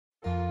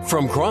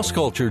From Cross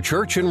Culture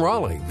Church in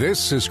Raleigh,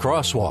 this is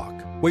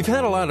Crosswalk. We've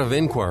had a lot of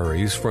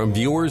inquiries from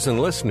viewers and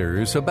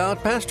listeners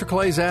about Pastor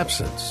Clay's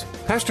absence.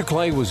 Pastor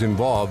Clay was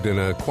involved in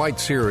a quite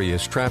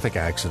serious traffic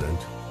accident,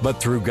 but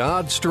through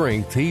God's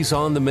strength, he's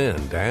on the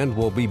mend and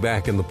will be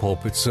back in the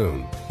pulpit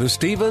soon. The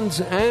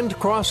Stevens and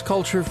Cross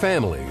Culture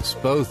families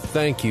both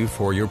thank you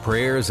for your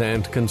prayers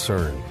and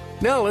concern.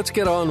 Now let's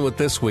get on with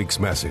this week's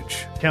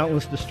message.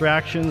 Countless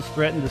distractions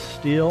threaten to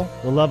steal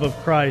the love of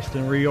Christ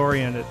and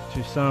reorient it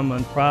to some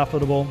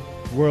unprofitable,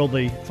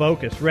 worldly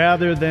focus.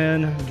 Rather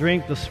than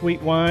drink the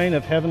sweet wine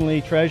of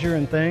heavenly treasure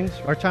and things,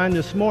 our time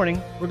this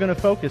morning, we're going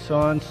to focus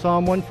on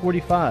Psalm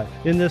 145.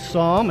 In this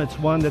psalm, it's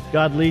one that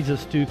God leads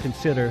us to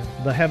consider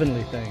the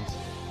heavenly things.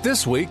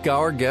 This week,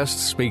 our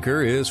guest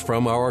speaker is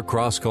from our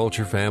Cross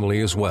Culture family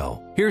as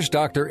well. Here's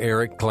Dr.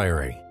 Erik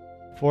Clary.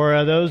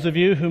 For those of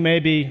you who may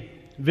be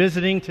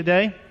visiting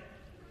today,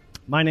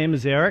 my name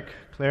is Erik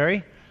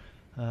Clary.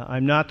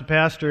 I'm not the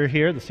pastor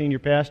here, the senior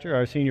pastor.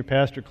 Our senior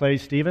pastor, Clay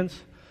Stevens,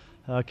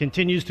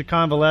 continues to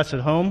convalesce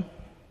at home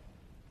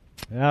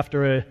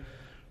after a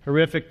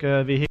horrific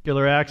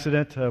vehicular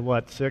accident,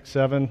 6,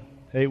 7,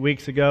 8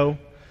 weeks ago.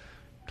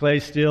 Clay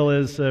still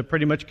is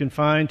pretty much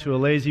confined to a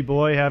lazy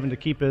boy, having to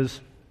keep his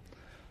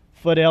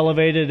foot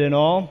elevated and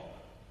all.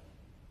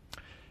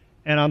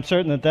 And I'm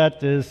certain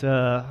that is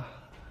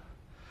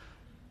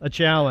a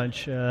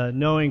challenge,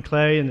 knowing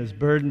Clay and his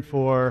burden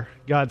for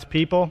God's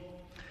people,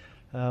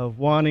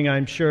 wanting,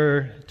 I'm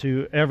sure,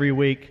 to every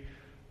week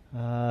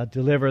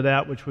deliver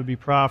that which would be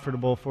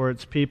profitable for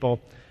its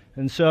people.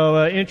 And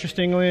so,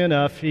 interestingly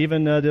enough,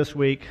 even this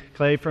week,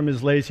 Clay, from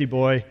his lazy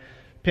boy,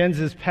 pens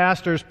his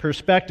pastor's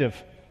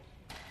perspective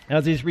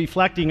as he's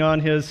reflecting on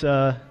his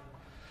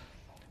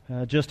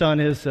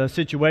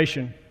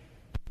situation.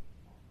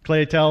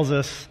 Clay tells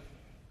us,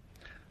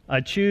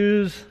 "I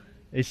choose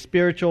a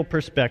spiritual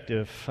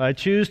perspective. I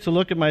choose to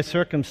look at my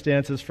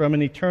circumstances from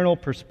an eternal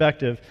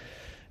perspective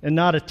and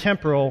not a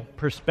temporal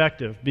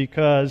perspective,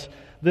 because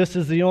this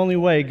is the only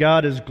way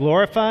God is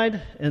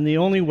glorified and the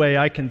only way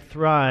I can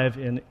thrive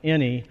in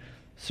any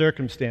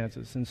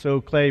circumstances." And so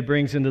Clay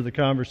brings into the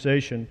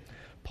conversation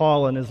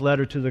Paul in his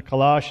letter to the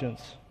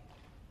Colossians,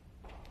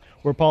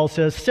 where Paul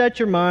says, "Set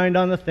your mind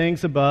on the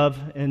things above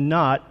and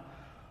not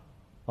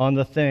on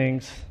the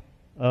things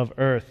of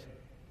earth."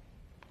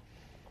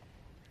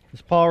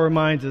 As Paul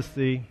reminds us,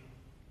 the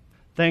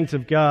things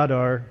of God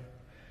are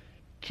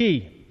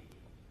key.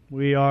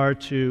 We are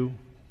to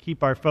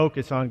keep our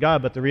focus on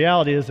God, but the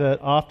reality is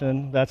that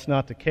often that's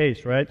not the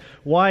case, right?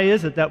 Why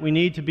is it that we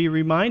need to be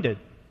reminded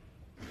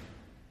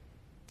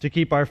to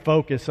keep our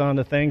focus on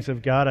the things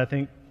of God? I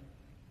think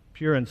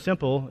pure and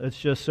simple, it's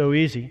just so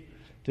easy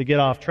to get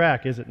off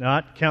track, is it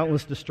not?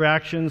 Countless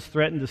distractions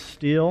threaten to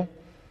steal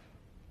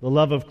the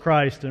love of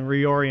Christ and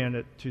reorient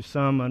it to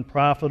some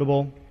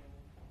unprofitable,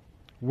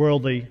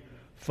 worldly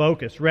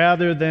focus.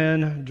 Rather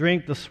than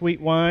drink the sweet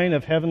wine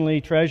of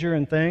heavenly treasure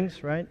and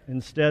things, right?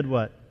 Instead,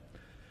 what?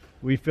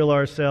 We fill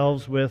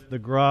ourselves with the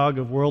grog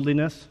of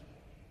worldliness.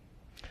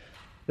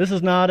 This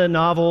is not a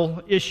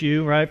novel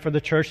issue, right, for the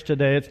church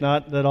today. It's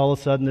not that all of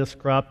a sudden this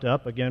cropped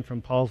up. Again,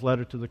 from Paul's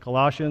letter to the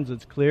Colossians,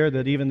 it's clear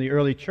that even the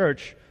early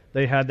church,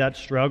 they had that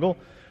struggle.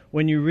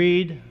 When you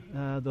read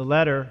the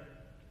letter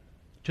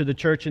to the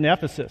church in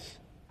Ephesus,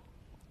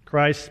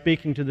 Christ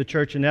speaking to the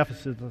church in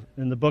Ephesus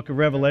in the book of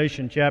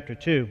Revelation, chapter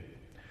 2.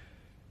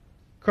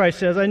 Christ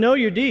says, "I know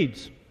your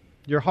deeds,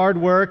 your hard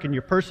work and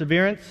your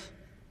perseverance.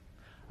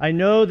 I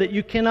know that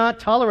you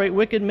cannot tolerate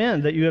wicked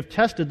men, that you have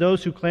tested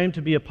those who claim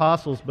to be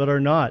apostles but are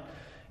not,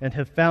 and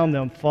have found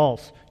them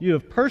false. You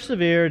have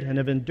persevered and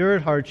have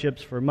endured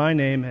hardships for my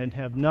name and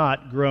have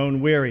not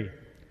grown weary.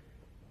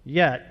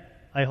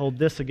 Yet I hold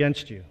this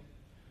against you.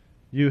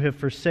 You have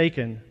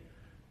forsaken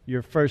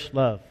your first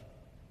love."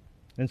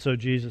 And so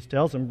Jesus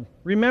tells them,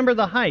 "Remember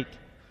the height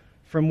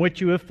from which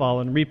you have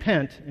fallen.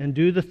 Repent and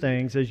do the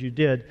things as you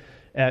did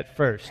at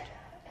first."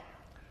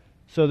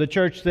 So the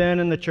church then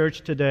and the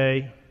church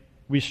today,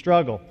 we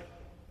struggle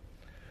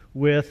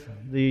with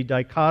the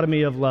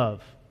dichotomy of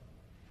love.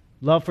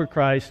 Love for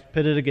Christ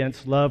pitted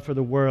against love for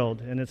the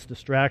world and its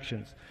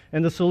distractions.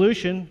 And the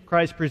solution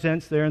Christ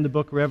presents there in the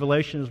book of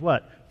Revelation is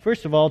what?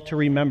 First of all, to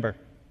remember.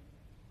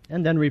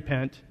 And then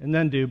repent, and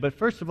then do. But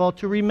first of all,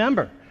 to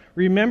remember.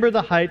 Remember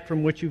the height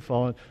from which you've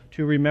fallen,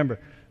 to remember.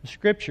 The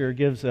Scripture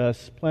gives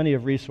us plenty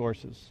of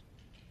resources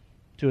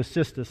to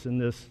assist us in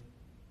this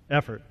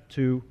effort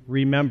to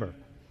remember.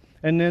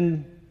 And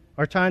then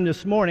our time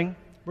this morning,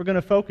 we're going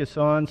to focus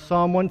on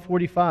Psalm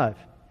 145.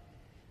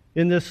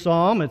 In this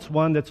psalm, it's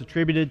one that's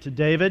attributed to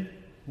David,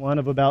 one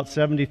of about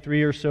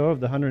 73 or so of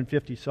the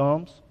 150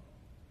 psalms.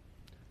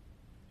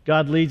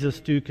 God leads us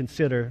to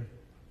consider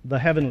the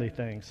heavenly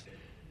things.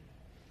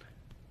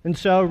 And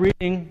so,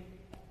 reading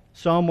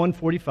Psalm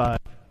 145,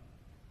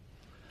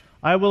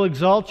 "I will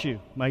exalt you,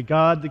 my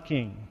God the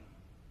King.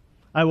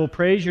 I will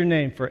praise your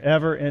name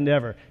forever and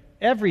ever.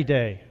 Every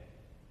day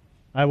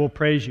I will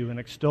praise you and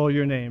extol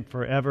your name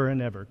forever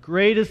and ever.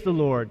 Great is the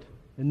Lord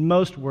and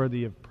most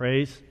worthy of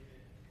praise.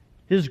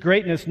 His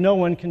greatness no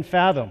one can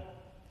fathom.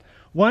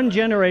 One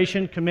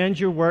generation commends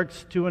your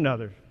works to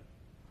another.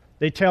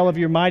 They tell of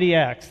your mighty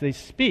acts. They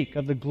speak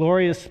of the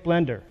glorious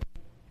splendor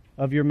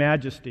of your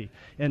majesty.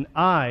 And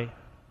I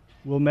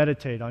will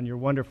meditate on your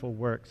wonderful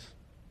works.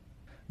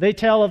 They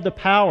tell of the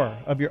power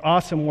of your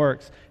awesome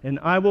works, and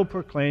I will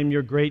proclaim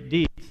your great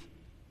deeds.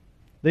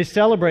 They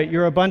celebrate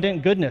your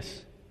abundant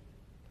goodness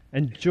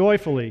and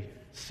joyfully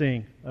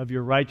sing of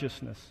your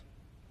righteousness.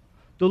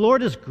 The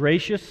Lord is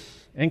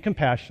gracious and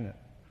compassionate,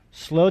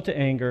 slow to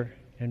anger,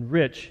 and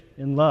rich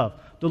in love.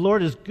 The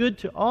Lord is good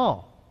to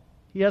all.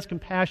 He has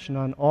compassion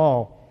on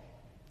all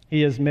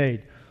He has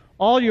made.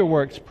 All your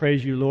works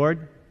praise you,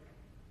 Lord.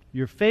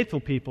 Your faithful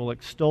people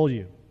extol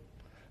you.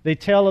 They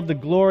tell of the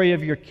glory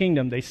of your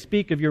kingdom. They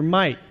speak of your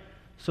might,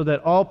 so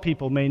that all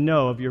people may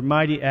know of your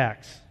mighty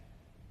acts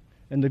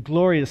and the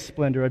glorious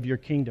splendor of your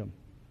kingdom.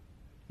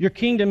 Your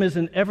kingdom is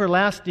an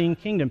everlasting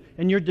kingdom,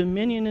 and your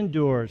dominion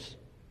endures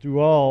through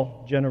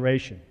all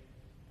generation.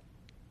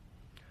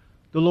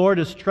 The Lord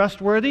is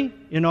trustworthy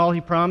in all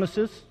He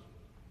promises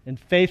and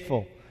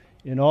faithful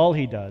in all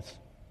He does.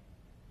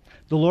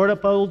 The Lord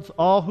upholds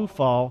all who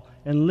fall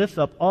and lifts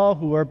up all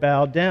who are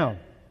bowed down.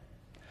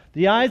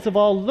 The eyes of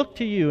all look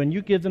to you, and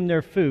you give them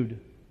their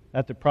food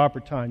at the proper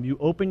time. You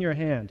open your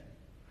hand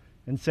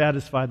and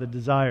satisfy the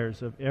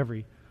desires of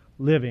every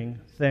living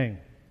thing.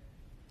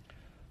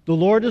 The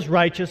Lord is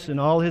righteous in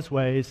all His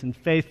ways and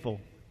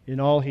faithful in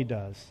all He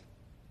does.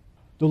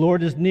 The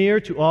Lord is near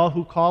to all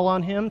who call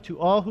on Him, to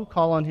all who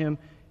call on Him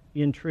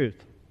in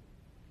truth.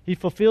 He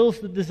fulfills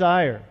the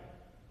desire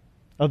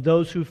of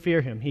those who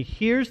fear Him. He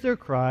hears their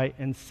cry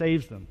and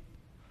saves them.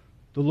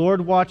 The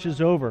Lord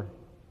watches over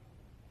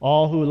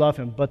all who love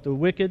Him, but the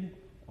wicked,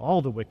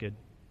 all the wicked,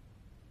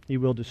 He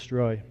will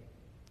destroy.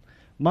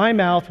 My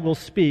mouth will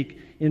speak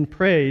in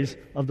praise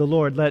of the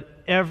Lord. Let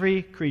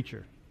every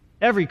creature,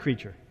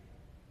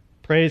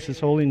 praise His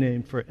holy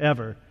name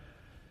forever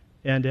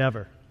and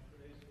ever.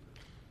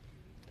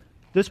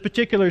 This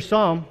particular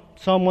psalm,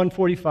 Psalm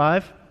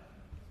 145,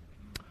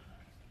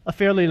 a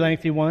fairly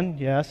lengthy one,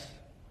 yes.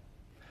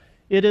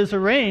 It is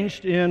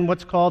arranged in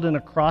what's called an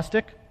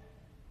acrostic.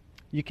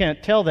 You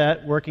can't tell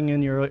that working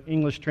in your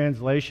English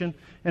translation.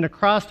 An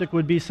acrostic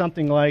would be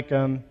something like,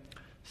 MADD,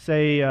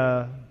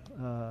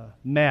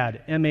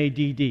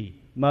 M-A-D-D,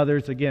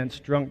 Mothers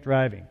Against Drunk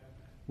Driving,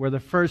 where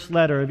the first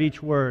letter of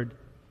each word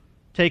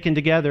taken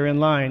together in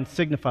line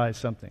signifies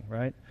something,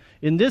 right?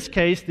 In this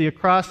case, the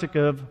acrostic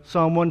of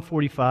Psalm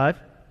 145,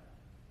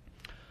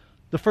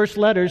 the first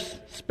letters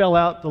spell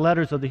out the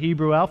letters of the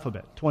Hebrew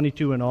alphabet,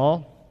 22 in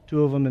all,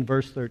 2 of them in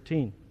verse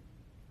 13.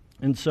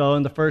 And so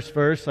in the first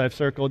verse I've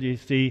circled, you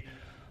see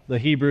the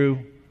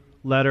Hebrew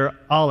letter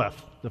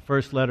Aleph, the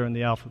first letter in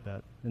the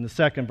alphabet. In the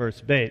second verse,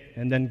 Bet,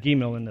 and then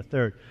Gimel in the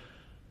third.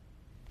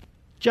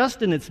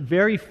 Just in its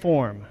very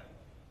form,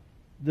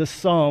 this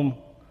psalm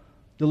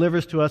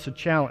delivers to us a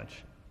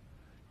challenge.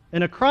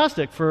 An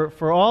acrostic,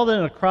 for all that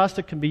an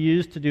acrostic can be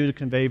used to do to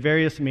convey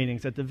various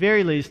meanings, at the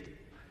very least,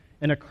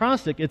 an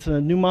acrostic, it's a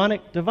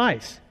mnemonic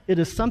device. It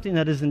is something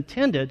that is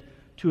intended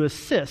to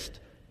assist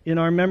in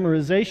our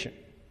memorization.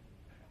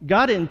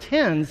 God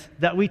intends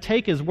that we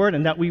take His word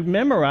and that we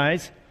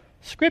memorize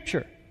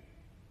Scripture,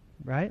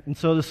 right? And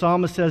so the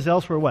psalmist says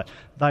elsewhere what?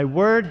 Thy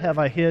word have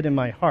I hid in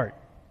my heart,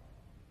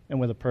 and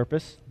with a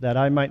purpose, that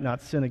I might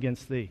not sin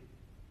against Thee,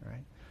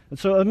 right? And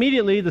so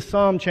immediately the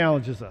psalm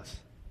challenges us.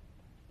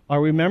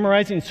 Are we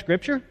memorizing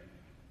Scripture?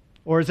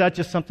 Or is that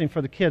just something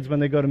for the kids when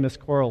they go to Miss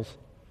Quarles,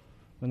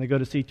 when they go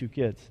to C2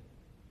 Kids?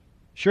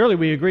 Surely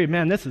we agree,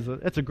 man,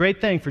 it's a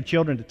great thing for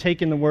children to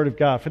take in the Word of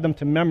God, for them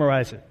to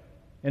memorize it.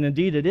 And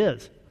indeed it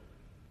is.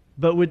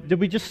 But did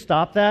we just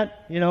stop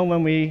that,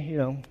 when we,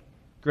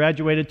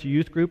 graduated to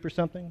youth group or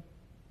something?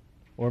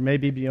 Or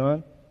maybe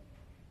beyond?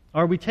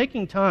 Are we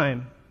taking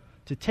time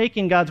to take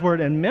in God's Word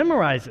and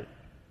memorize it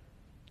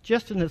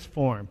just in its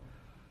form?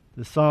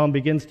 The psalm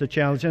begins to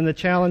challenge, and the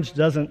challenge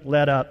doesn't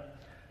let up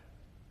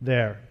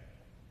there.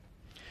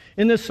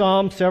 In this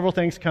psalm, several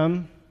things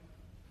come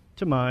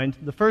to mind.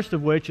 The first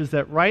of which is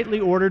that rightly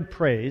ordered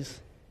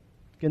praise.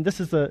 Again, this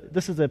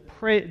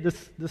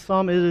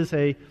psalm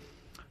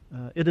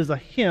it is a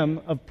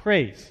hymn of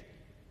praise,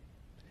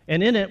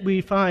 and in it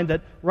we find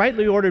that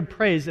rightly ordered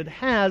praise, it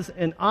has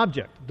an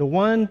object, the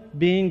one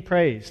being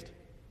praised.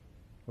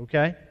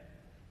 Okay,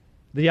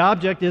 the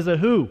object is a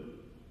who,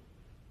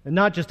 and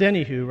not just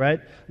any who, right?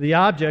 The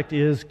object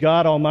is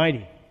God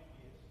Almighty.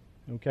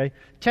 Okay,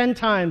 10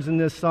 times in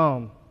this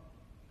psalm,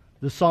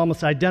 the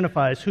psalmist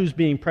identifies who's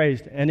being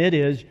praised, and it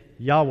is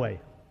Yahweh,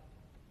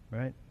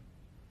 right?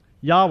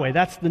 Yahweh,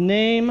 that's the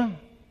name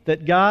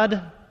that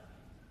God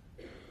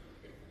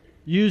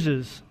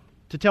uses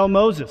to tell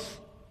Moses.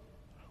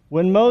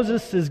 When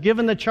Moses is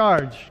given the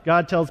charge,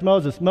 God tells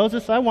Moses,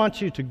 Moses, I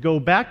want you to go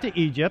back to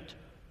Egypt,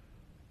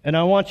 and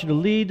I want you to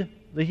lead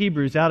the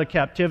Hebrews out of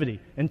captivity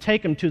and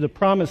take them to the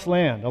promised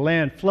land, a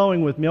land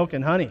flowing with milk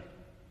and honey.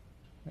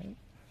 Right?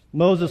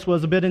 Moses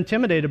was a bit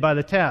intimidated by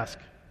the task,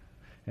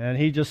 and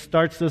he just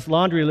starts this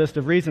laundry list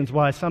of reasons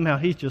why somehow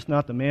he's just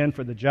not the man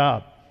for the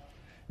job.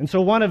 And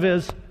so one of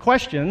his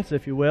questions,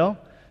 if you will,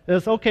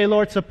 is, okay,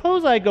 Lord,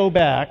 suppose I go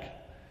back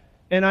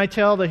and I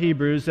tell the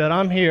Hebrews that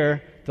I'm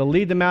here to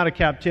lead them out of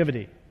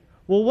captivity.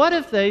 Well, what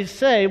if they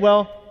say,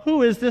 well,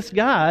 who is this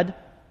God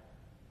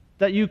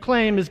that you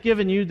claim has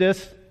given you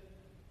this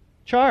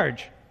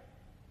charge?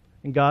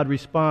 And God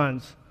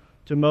responds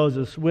to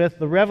Moses with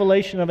the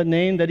revelation of a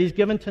name that he's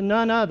given to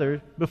none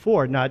other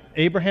before, not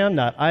Abraham,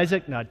 not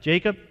Isaac, not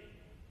Jacob.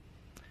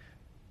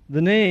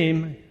 The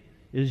name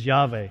is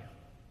Yahweh,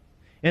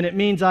 and it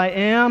means I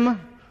am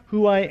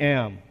who I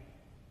am.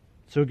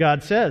 So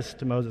God says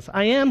to Moses,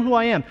 I am who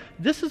I am.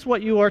 This is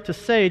what you are to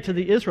say to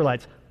the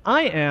Israelites.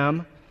 I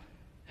am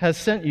has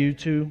sent me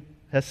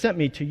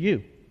to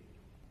you.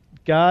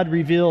 God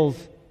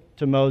reveals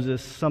to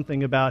Moses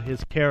something about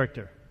his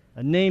character.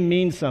 A name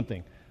means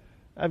something.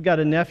 I've got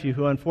a nephew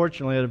who,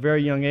 unfortunately, at a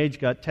very young age,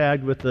 got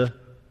tagged with the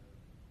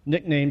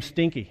nickname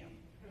Stinky.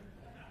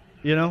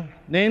 You know,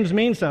 names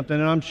mean something,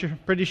 and I'm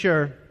pretty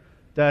sure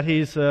that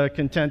he's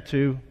content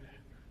to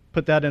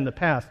put that in the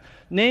past.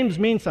 Names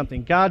mean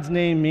something. God's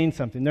name means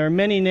something. There are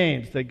many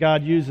names that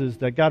God uses,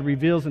 that God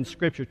reveals in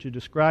Scripture to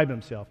describe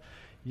himself.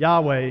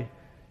 Yahweh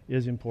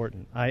is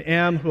important. I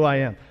am who I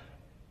am.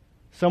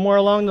 Somewhere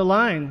along the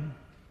line,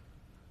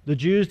 the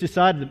Jews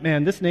decided that,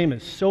 man, this name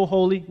is so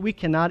holy, we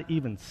cannot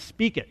even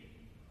speak it.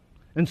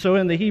 And so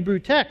in the Hebrew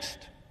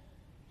text,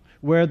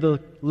 where the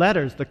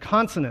letters, the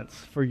consonants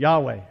for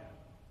Yahweh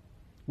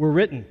were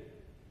written,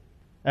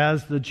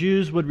 as the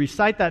Jews would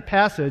recite that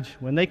passage,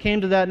 when they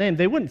came to that name,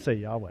 they wouldn't say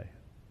Yahweh.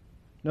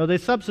 No, they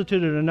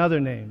substituted another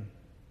name,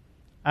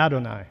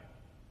 Adonai.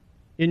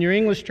 In your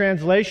English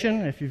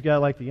translation, if you've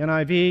got like the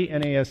NIV,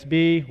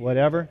 NASB,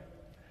 whatever,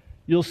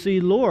 you'll see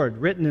Lord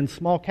written in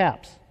small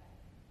caps.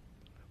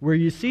 Where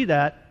you see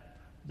that,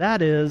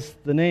 that is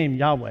the name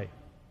Yahweh.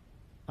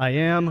 I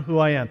am who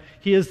I am.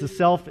 He is the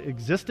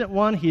self-existent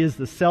one. He is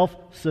the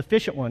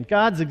self-sufficient one.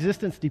 God's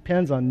existence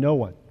depends on no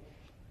one.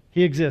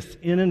 He exists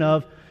in and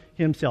of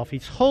himself.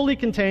 He's wholly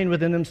contained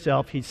within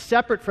himself. He's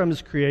separate from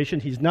his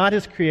creation. He's not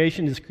his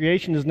creation. His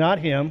creation is not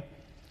him.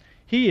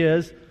 He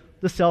is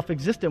the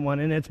self-existent one.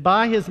 And it's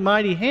by his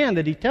mighty hand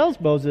that he tells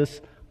Moses,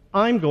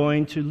 I'm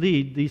going to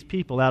lead these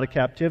people out of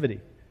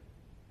captivity.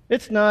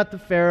 It's not the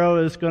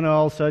Pharaoh is going to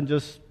all of a sudden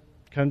just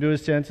come to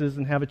his senses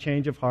and have a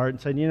change of heart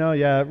and say,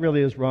 yeah, it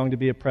really is wrong to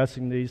be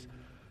oppressing these,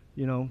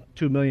 2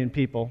 million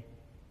people.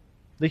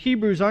 The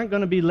Hebrews aren't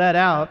going to be let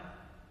out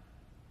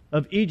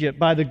of Egypt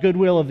by the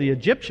goodwill of the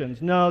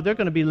Egyptians. No, they're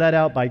going to be let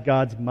out by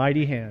God's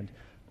mighty hand,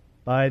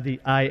 by the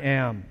I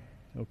am.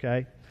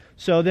 Okay?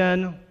 So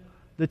then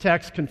the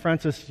text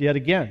confronts us yet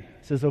again.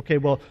 It says, okay,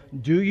 well,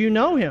 do you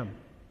know him?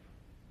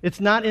 It's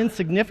not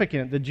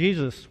insignificant that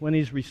Jesus, when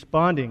he's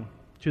responding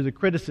to the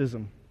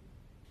criticism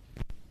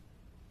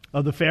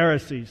of the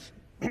Pharisees,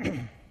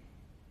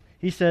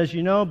 he says,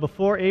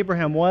 before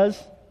Abraham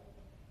was,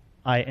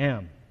 I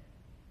am.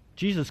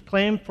 Jesus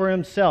claimed for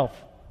himself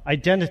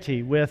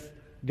identity with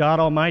God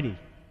Almighty.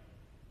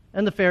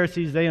 And the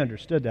Pharisees, they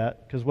understood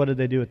that, because what did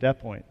they do at that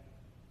point?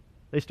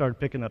 They started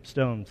picking up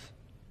stones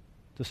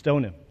to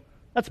stone him.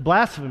 That's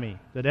blasphemy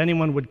that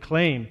anyone would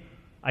claim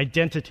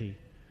identity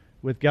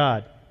with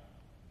God.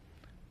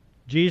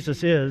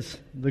 Jesus is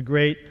the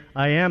great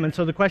I am. And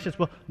so the question is,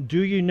 well,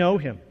 do you know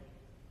him?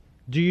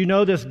 Do you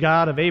know this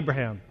God of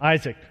Abraham,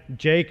 Isaac,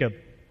 Jacob,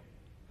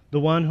 the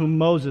one whom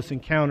Moses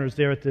encounters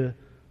there at the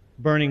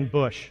burning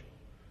bush?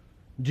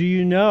 Do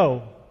you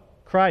know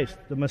Christ,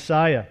 the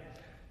Messiah?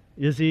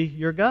 Is he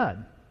your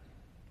God?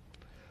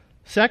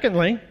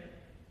 Secondly,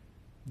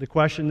 the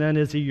question then,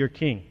 is he your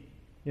king?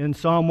 In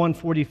Psalm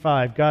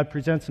 145, God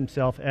presents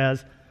himself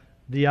as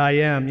the I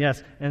am,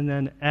 yes, and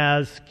then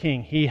as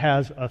king. He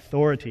has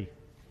authority.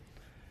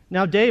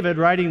 Now David,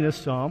 writing this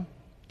psalm,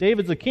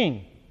 David's a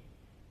king,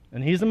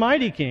 and he's a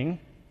mighty king,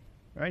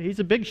 right? He's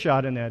a big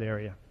shot in that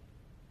area.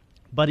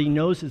 But he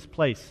knows his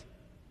place,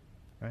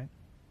 right?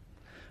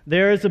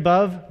 There is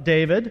above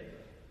David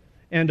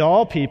and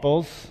all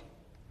peoples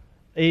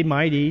a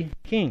mighty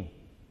king,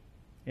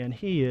 and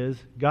he is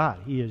God.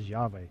 He is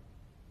Yahweh.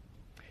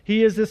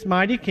 He is this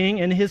mighty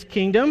king, and his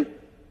kingdom,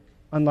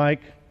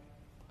 unlike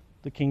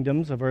the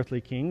kingdoms of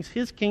earthly kings,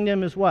 his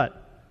kingdom is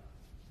what?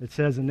 It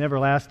says an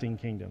everlasting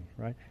kingdom,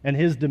 right? And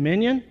his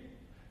dominion,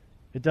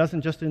 it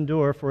doesn't just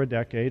endure for a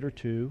decade or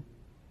 2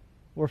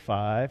 or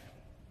 5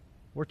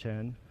 or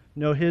 10.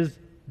 No, his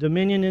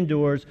dominion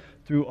endures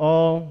through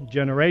all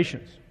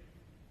generations.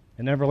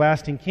 An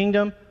everlasting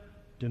kingdom,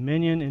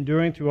 dominion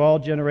enduring through all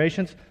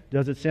generations.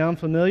 Does it sound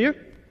familiar?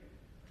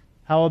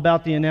 How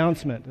about the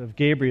announcement of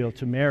Gabriel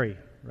to Mary,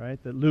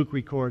 right, that Luke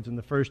records in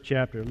the first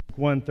chapter, Luke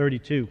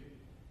 1:32.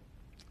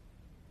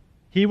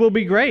 He will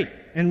be great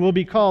and will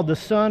be called the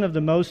Son of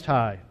the Most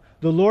High.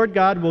 The Lord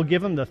God will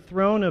give him the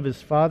throne of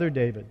his father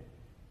David,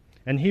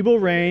 and he will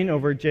reign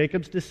over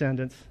Jacob's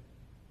descendants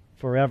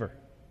forever.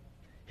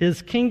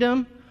 His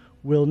kingdom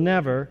will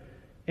never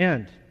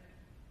end.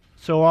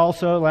 So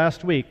also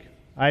last week,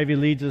 Ivy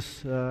leads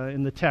us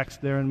in the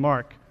text there in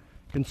Mark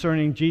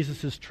concerning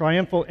Jesus'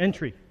 triumphal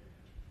entry,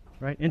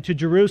 right, into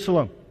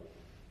Jerusalem.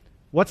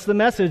 What's the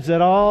message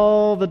that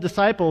all the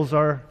disciples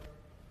are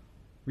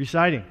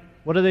reciting?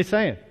 What are they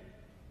saying?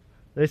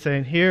 They're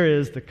saying, here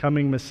is the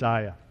coming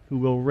Messiah who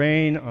will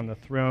reign on the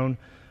throne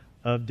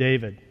of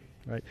David.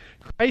 Right?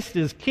 Christ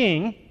is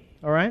king,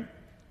 all right,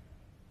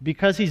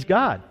 because he's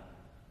God.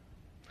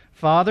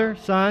 Father,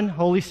 Son,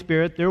 Holy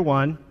Spirit, they're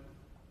one.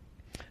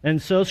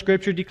 And so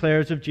Scripture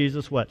declares of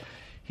Jesus what?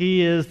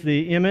 He is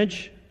the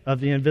image of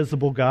the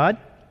invisible God,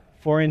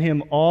 for in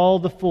him all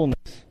the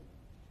fullness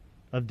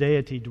of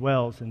deity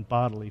dwells in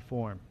bodily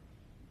form.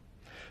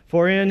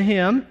 For in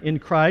him, in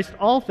Christ,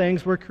 all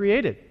things were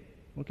created.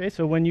 Okay,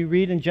 so when you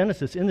read in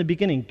Genesis, in the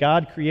beginning,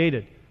 God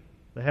created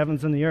the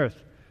heavens and the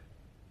earth.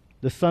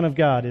 The Son of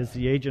God is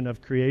the agent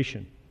of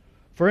creation.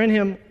 For in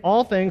him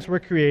all things were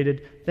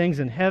created, things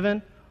in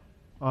heaven,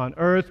 on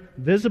earth,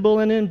 visible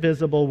and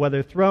invisible,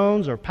 whether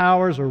thrones or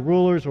powers or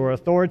rulers or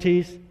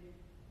authorities.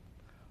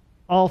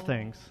 All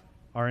things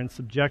are in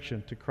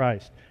subjection to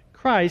Christ.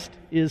 Christ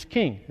is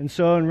king. And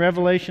so in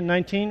Revelation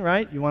 19,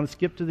 right, you want to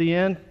skip to the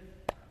end,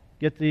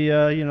 get the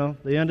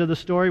end of the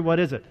story. What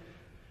is it?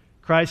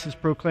 Christ is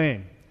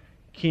proclaimed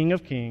King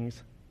of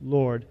kings,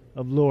 Lord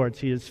of lords.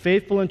 He is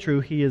faithful and true.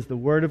 He is the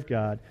Word of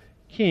God,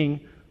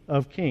 King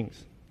of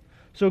kings.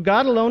 So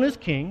God alone is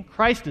king,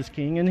 Christ is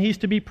king, and he's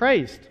to be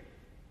praised.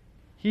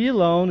 He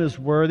alone is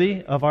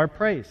worthy of our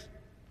praise.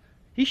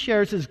 He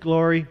shares his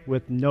glory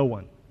with no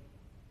one.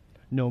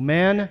 No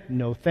man,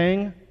 no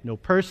thing, no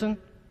person.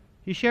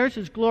 He shares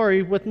his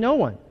glory with no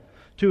one.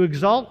 To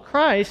exalt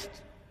Christ,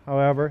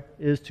 however,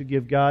 is to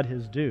give God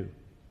his due,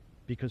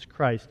 because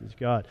Christ is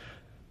God.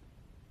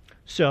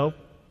 So,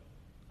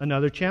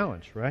 another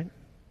challenge, right?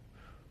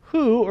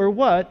 Who or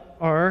what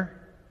are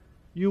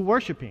you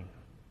worshiping?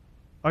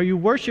 Are you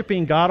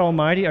worshiping God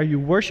Almighty? Are you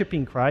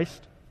worshiping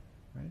Christ?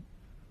 Right?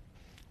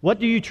 What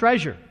do you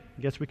treasure?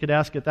 I guess we could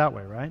ask it that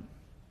way, right?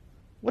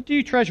 What do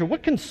you treasure?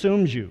 What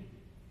consumes you?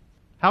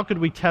 How could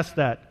we test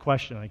that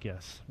question, I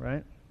guess,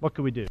 right? What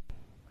could we do?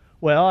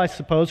 Well, I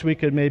suppose we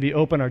could maybe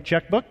open our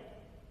checkbook,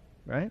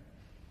 right?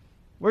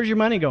 Where's your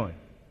money going?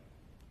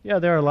 Yeah,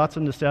 there are lots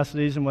of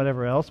necessities and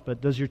whatever else,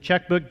 but does your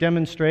checkbook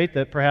demonstrate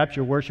that perhaps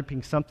you're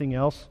worshiping something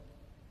else?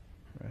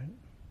 Right?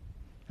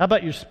 How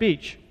about your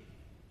speech?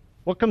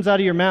 What comes out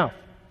of your mouth?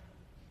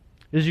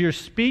 Is your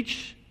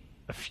speech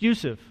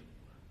effusive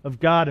of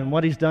God and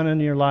what he's done in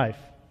your life?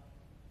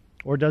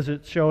 Or does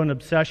it show an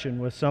obsession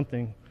with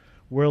something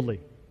worldly?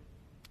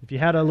 If you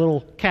had a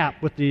little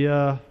cap with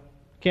the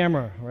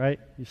camera, right?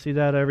 You see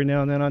that every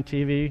now and then on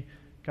TV.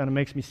 Kind of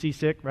makes me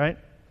seasick, right?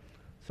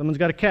 Someone's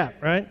got a cap,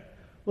 right?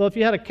 Well, if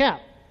you had a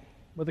cap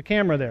with a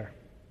camera there,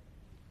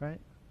 right?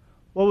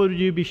 What would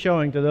you be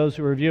showing to those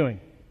who are viewing?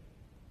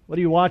 What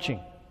are you watching?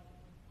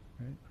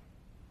 Right?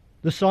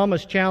 The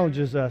psalmist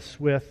challenges us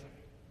with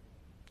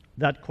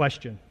that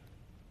question,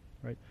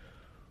 right?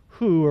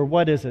 Who or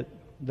what is it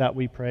that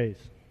we praise?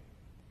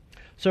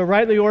 So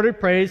rightly ordered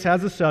praise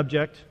has a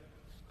subject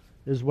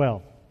as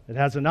well. It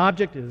has an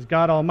object, it is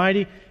God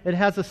Almighty. It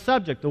has a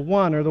subject, the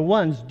one or the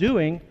ones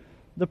doing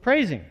the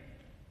praising.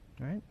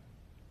 Right?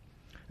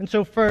 And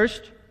so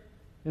first,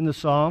 in the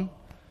psalm,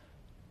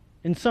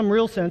 in some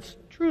real sense,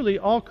 truly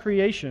all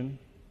creation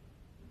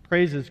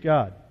praises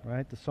God.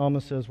 Right? The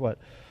psalmist says what?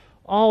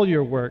 All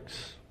your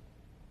works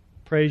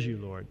praise you,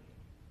 Lord.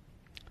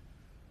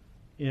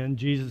 In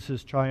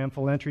Jesus'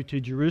 triumphal entry to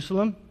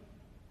Jerusalem,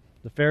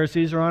 the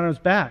Pharisees are on his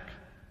back.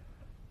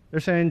 They're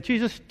saying,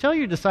 Jesus, tell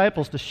your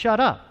disciples to shut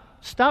up.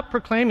 Stop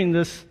proclaiming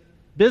this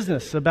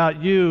business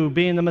about you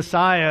being the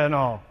Messiah and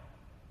all.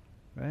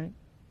 Right?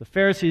 The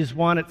Pharisees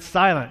want it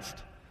silenced.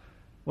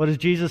 What does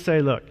Jesus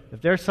say? Look,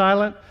 if they're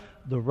silent,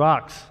 the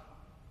rocks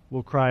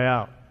will cry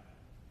out.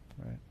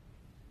 Right?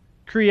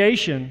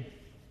 Creation,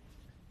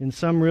 in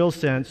some real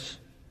sense,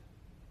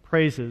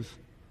 praises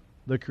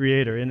the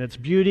Creator. In its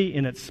beauty,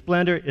 in its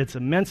splendor, its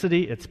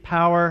immensity, its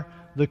power,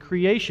 the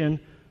creation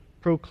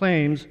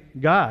proclaims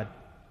God.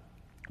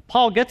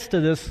 Paul gets to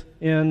this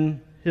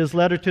in his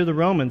letter to the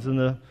Romans in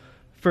the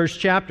first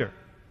chapter.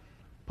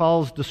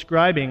 Paul's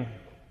describing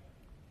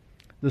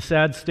the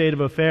sad state of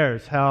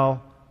affairs,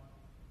 how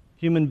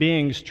human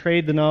beings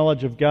trade the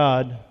knowledge of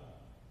God,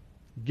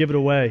 give it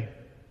away.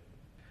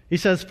 He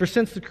says, for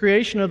since the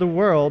creation of the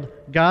world,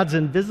 God's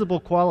invisible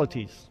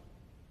qualities,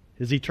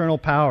 his eternal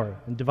power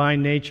and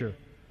divine nature,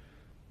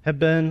 have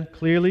been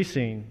clearly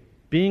seen,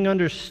 being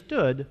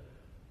understood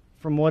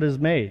from what has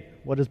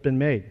been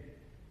made,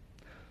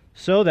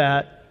 so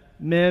that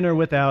men are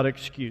without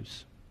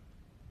excuse.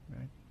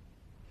 Right?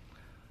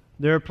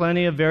 There are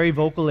plenty of very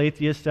vocal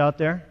atheists out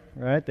there,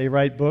 right? They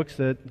write books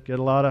that get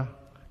a lot of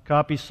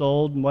copies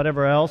sold and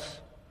whatever else.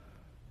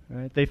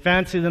 Right? They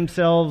fancy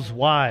themselves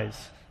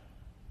wise,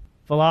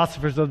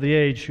 philosophers of the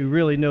age who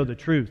really know the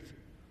truth.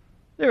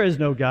 There is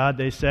no God,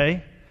 they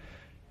say.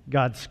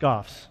 God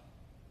scoffs.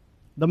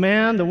 The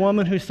man, the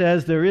woman who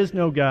says there is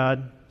no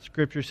God,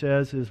 Scripture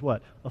says, is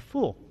what? A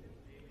fool.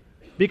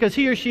 Because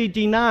he or she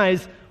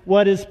denies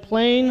what is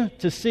plain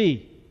to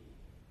see.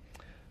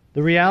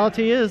 The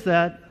reality is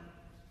that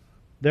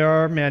there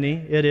are many,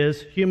 it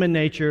is human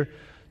nature,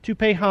 to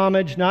pay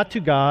homage not to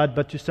God,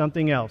 but to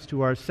something else,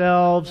 to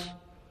ourselves,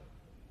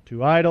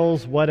 to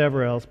idols,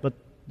 whatever else. But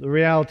The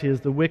reality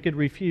is the wicked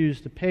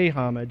refuse to pay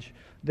homage.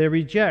 They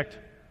reject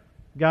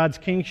God's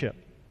kingship.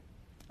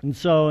 And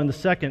so in the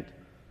second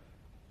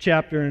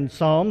chapter in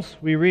Psalms,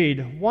 we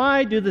read,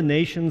 "Why do the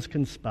nations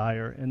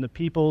conspire and the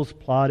peoples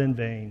plot in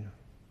vain?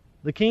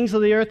 The kings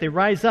of the earth, they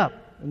rise up,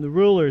 and the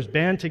rulers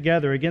band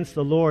together against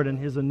the Lord and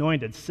his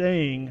anointed,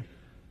 saying,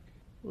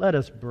 let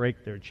us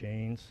break their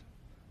chains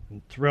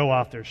and throw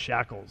off their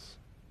shackles."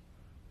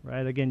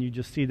 Right? Again, you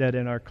just see that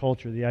in our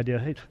culture, the idea,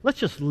 hey, let's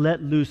just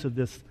let loose of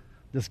this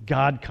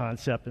God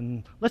concept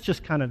and let's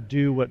just kind of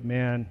do what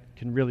man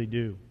can really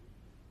do.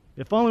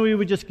 If only we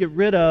would just get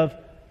rid of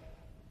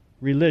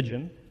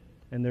religion,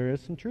 and there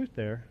is some truth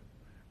there.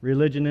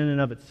 Religion in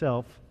and of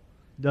itself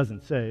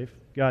doesn't save.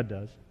 God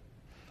does.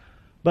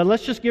 But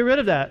let's just get rid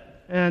of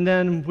that, and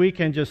then we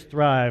can just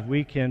thrive.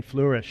 We can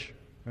flourish,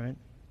 right?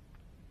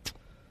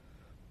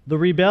 The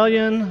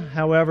rebellion,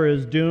 however,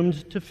 is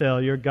doomed to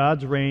failure.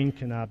 God's reign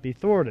cannot be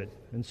thwarted.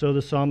 And so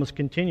the psalmist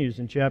continues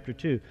in chapter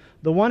 2.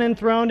 The one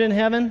enthroned in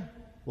heaven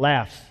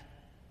laughs.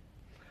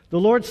 The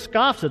Lord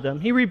scoffs at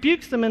them. He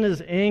rebukes them in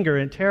his anger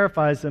and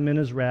terrifies them in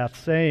his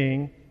wrath,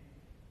 saying,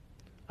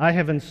 I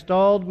have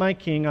installed my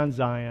king on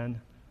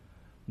Zion,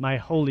 my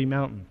holy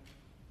mountain.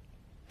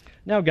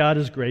 Now God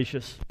is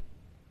gracious,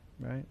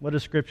 right? What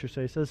does Scripture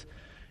say? It says,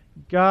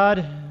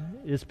 God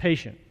is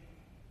patient,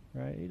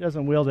 right? He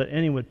doesn't will that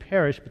any would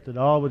perish, but that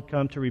all would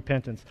come to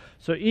repentance.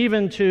 So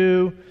even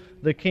to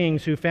the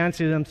kings who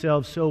fancy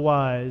themselves so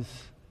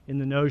wise in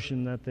the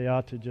notion that they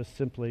ought to just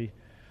simply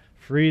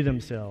free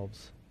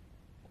themselves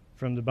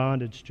from the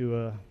bondage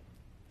to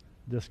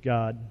this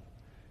God,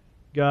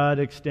 God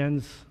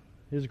extends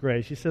his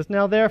grace. He says,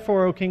 now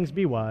therefore, O kings,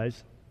 be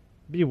wise.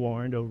 Be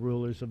warned, O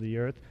rulers of the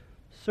earth.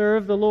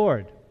 Serve the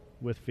Lord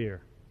with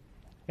fear,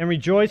 and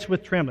rejoice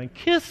with trembling.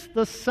 Kiss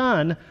the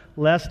Son,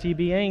 lest he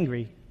be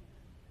angry,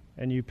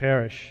 and you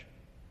perish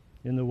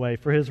in the way.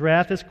 For his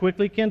wrath is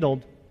quickly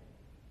kindled.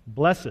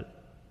 Blessed,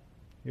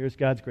 here's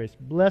God's grace,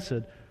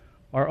 blessed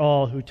are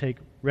all who take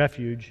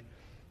refuge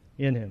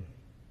in him.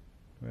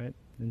 Right?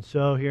 And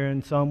so here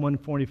in Psalm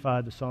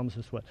 145, the psalmist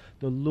says what?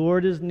 The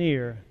Lord is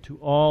near to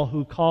all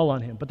who call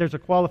on him. But there's a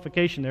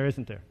qualification there,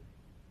 isn't there?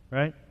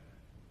 Right?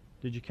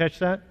 Did you catch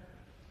that?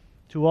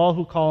 To all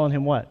who call on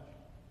him what?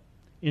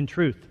 In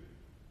truth.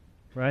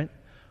 Right?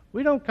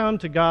 We don't come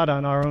to God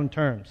on our own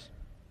terms.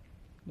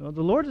 No,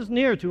 the Lord is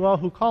near to all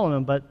who call on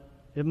him, but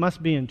it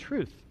must be in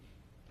truth.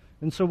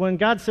 And so when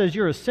God says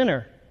you're a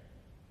sinner,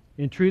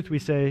 in truth we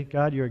say,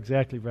 God, you're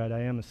exactly right,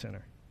 I am a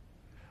sinner.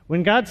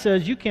 When God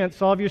says you can't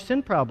solve your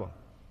sin problem,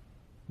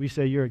 we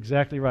say, you're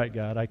exactly right,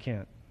 God, I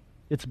can't.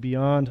 It's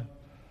beyond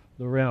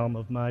the realm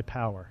of my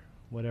power,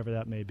 whatever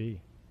that may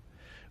be.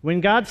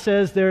 When God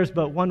says there's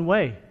but one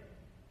way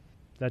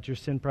that your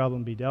sin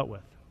problem be dealt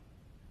with,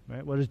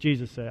 right? What does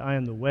Jesus say? I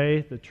am the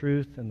way, the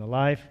truth, and the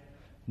life.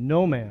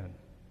 No man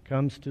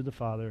comes to the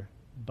Father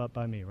but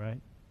by me,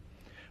 right?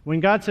 When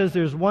God says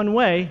there's one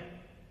way,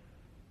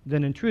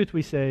 then in truth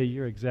we say,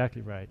 you're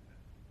exactly right.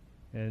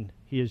 And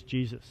he is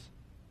Jesus.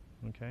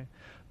 Okay?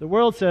 The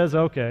world says,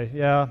 okay,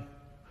 yeah,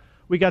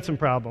 we got some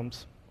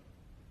problems.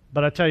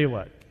 But I tell you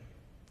what,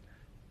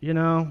 you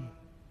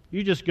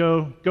just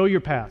go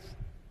your path,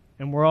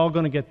 and we're all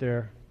going to get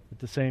there at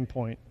the same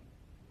point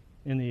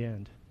in the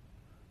end.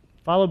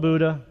 Follow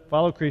Buddha,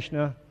 follow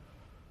Krishna,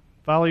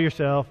 follow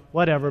yourself,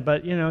 whatever,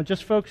 but,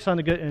 just focus on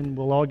the good, and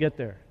we'll all get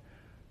there.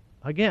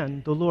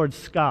 Again, the Lord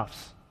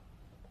scoffs.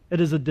 It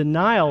is a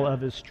denial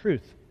of his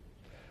truth.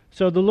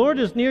 So the Lord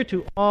is near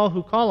to all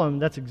who call on him.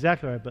 That's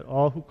exactly right, but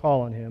all who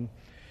call on him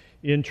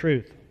in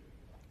truth.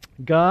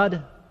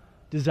 God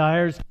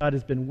desires, God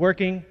has been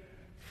working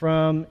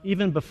from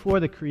even before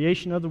the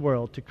creation of the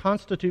world to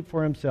constitute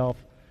for himself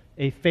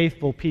a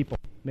faithful people.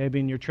 Maybe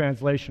in your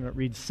translation it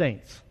reads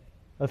saints.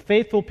 A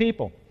faithful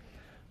people.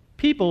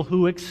 People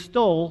who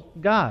extol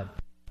God.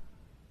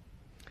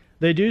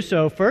 They do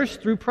so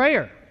first through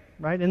prayer.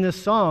 Right? In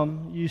this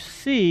psalm, you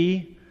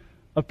see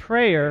a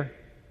prayer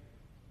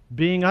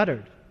being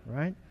uttered.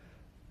 Right?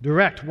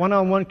 Direct,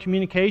 one-on-one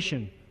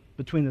communication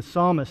between the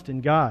psalmist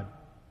and God.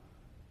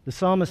 The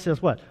psalmist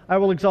says what? I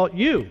will exalt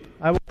you.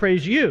 I will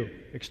praise you.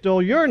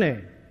 Extol your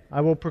name.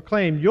 I will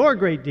proclaim your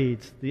great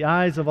deeds. The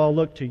eyes of all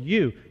look to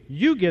you.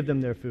 You give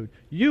them their food.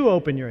 You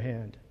open your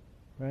hand.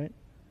 Right?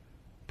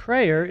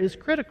 Prayer is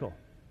critical.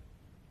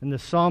 And the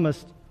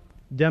psalmist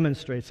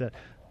demonstrates that.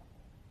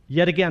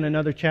 Yet again,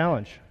 another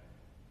challenge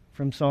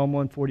from Psalm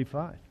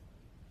 145.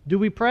 Do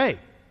we pray?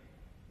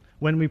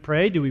 When we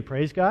pray, do we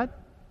praise God?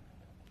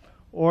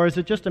 Or is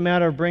it just a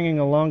matter of bringing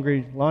a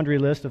laundry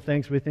list of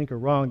things we think are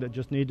wrong that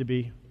just need to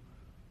be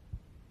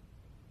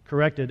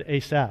corrected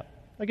ASAP?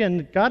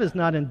 Again, God is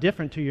not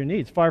indifferent to your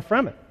needs. Far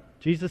from it.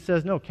 Jesus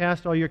says, no,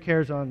 cast all your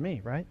cares on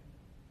me, right?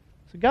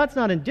 So God's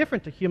not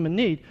indifferent to human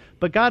need,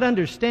 but God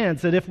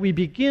understands that if we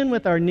begin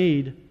with our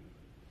need,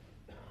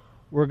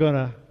 we're going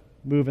to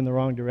move in the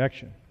wrong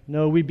direction.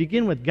 No, we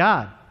begin with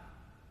God.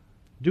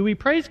 Do we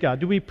praise God?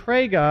 Do we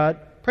pray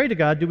to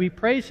God? Do we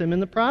praise him in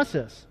the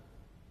process?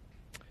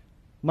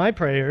 My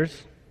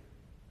prayers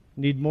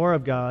need more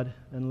of God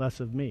and less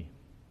of me.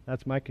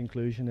 That's my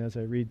conclusion as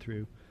I read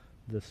through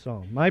this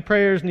psalm. My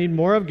prayers need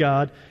more of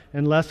God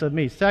and less of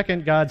me.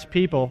 Second, God's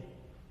people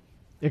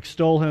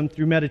extol him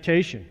through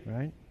meditation,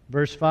 right?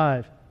 Verse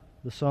 5,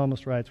 the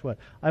psalmist writes what?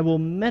 I will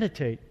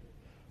meditate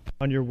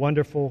on your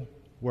wonderful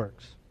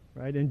works,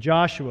 right? In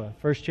Joshua,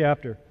 first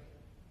chapter,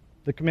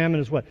 the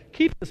commandment is what?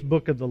 Keep this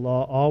book of the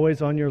law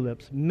always on your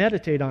lips.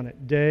 Meditate on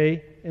it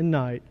day and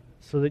night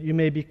so that you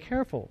may be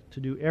careful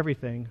to do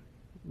everything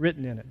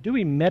written in it. Do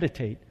we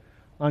meditate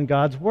on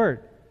God's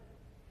word?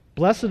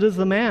 Blessed is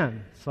the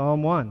man,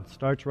 Psalm 1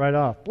 starts right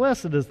off.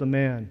 Blessed is the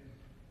man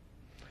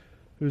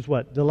whose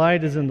what?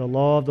 Delight is in the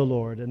law of the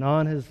Lord, and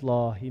on his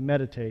law he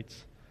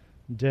meditates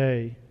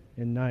day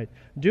and night.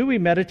 Do we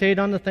meditate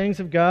on the things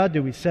of God?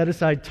 Do we set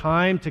aside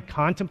time to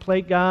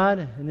contemplate God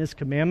and his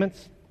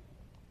commandments?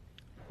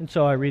 And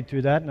so I read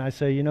through that and I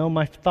say,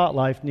 my thought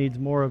life needs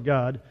more of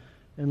God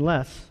and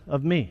less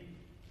of me.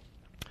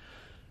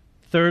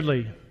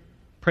 Thirdly,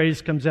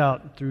 praise comes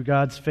out through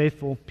God's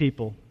faithful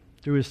people,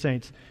 through his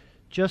saints,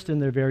 just in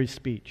their very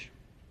speech.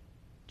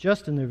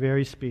 Just in their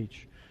very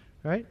speech,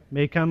 right?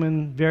 May come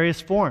in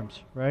various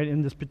forms, right?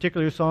 In this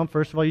particular psalm,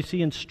 first of all, you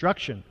see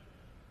instruction.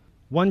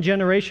 One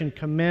generation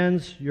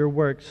commends your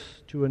works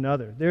to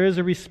another. There is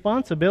a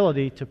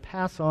responsibility to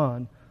pass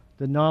on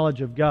the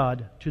knowledge of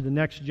God to the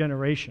next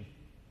generation.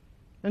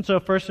 And so,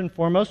 first and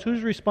foremost,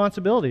 whose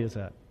responsibility is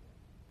that?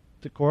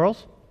 Is it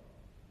Coral's?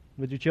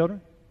 With your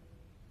children?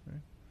 Right.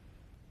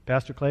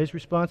 Pastor Clay's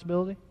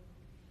responsibility?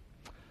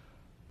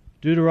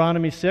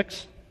 Deuteronomy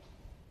 6,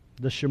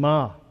 the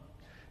Shema.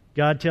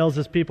 God tells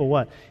his people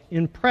what?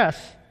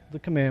 Impress the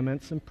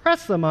commandments,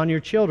 impress them on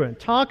your children.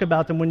 Talk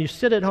about them when you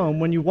sit at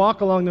home, when you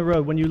walk along the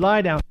road, when you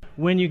lie down,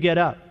 when you get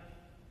up.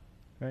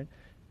 Right?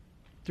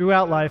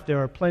 Throughout life, there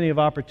are plenty of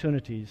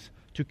opportunities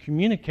to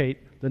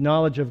communicate the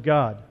knowledge of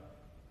God.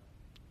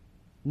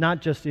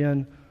 Not just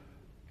in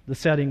the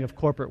setting of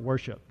corporate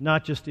worship,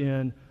 not just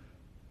in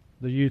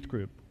the youth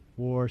group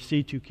or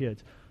C2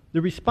 kids.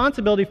 The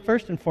responsibility,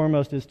 first and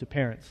foremost, is to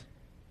parents.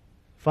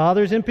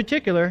 Fathers in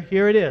particular,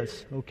 here it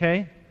is,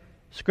 okay?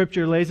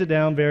 Scripture lays it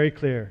down very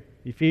clear.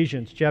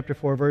 Ephesians chapter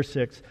 4, verse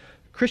 6.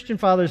 Christian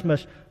fathers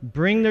must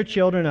bring their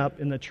children up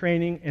in the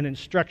training and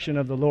instruction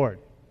of the Lord.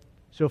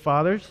 So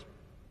fathers,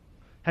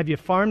 have you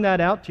farmed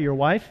that out to your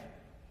wife?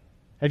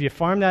 Have you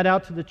farmed that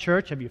out to the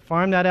church? Have you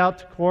farmed that out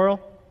to Coral?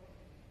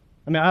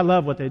 I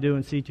love what they do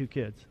in C2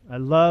 Kids. I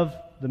love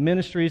the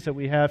ministries that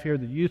we have here,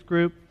 the youth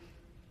group.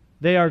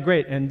 They are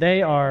great, and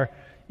they are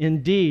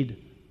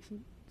indeed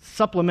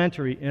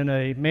supplementary in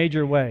a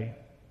major way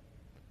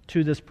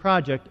to this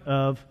project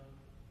of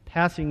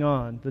passing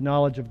on the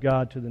knowledge of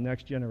God to the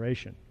next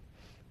generation.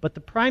 But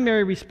the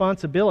primary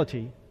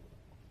responsibility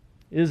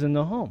is in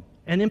the home,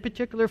 and in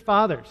particular,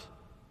 fathers.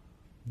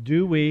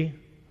 Do we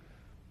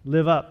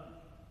live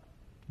up?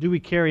 Do we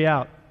carry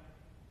out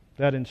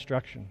that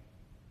instruction?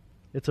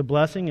 It's a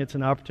blessing. It's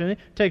an opportunity.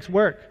 It takes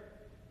work.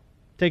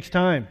 It takes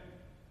time.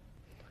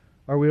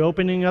 Are we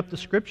opening up the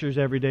Scriptures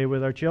every day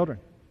with our children?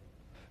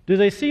 Do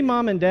they see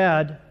mom and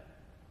dad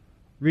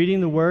reading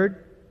the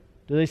Word?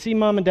 Do they see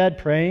mom and dad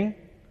praying?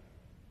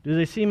 Do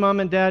they see mom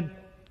and dad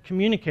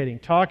communicating,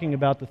 talking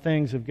about the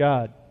things of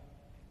God?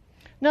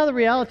 Now, the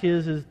reality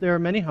is there are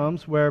many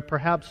homes where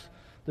perhaps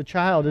the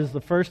child is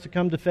the first to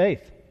come to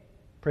faith.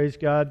 Praise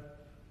God.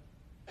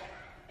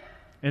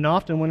 And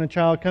often when a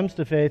child comes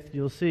to faith,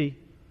 you'll see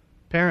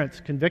parents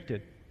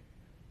convicted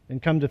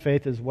and come to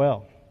faith as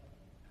well.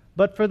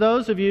 But for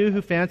those of you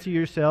who fancy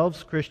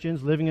yourselves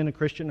Christians living in a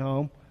Christian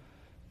home,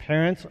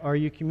 parents, are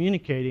you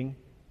communicating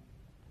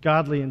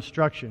godly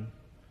instruction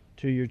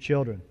to your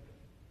children?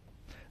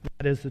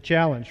 That is the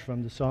challenge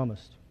from the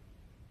psalmist.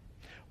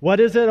 What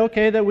is it,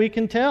 that we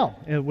can tell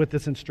with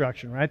this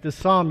instruction, right? This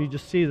psalm, you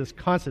just see this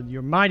constant,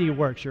 your mighty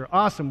works, your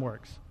awesome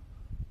works,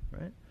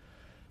 right?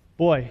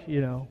 Boy,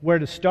 where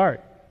to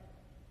start?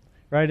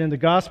 Right, in the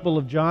Gospel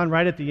of John,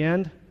 right at the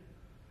end,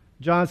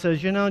 John says,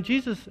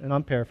 Jesus, and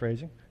I'm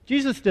paraphrasing,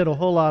 Jesus did a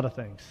whole lot of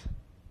things.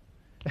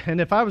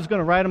 And if I was going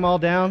to write them all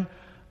down,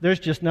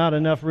 there's just not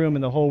enough room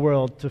in the whole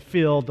world to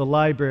fill the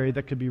library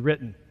that could be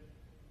written.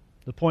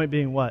 The point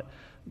being what?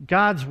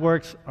 God's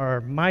works are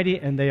mighty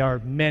and they are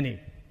many.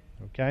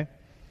 Okay?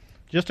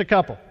 Just a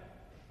couple.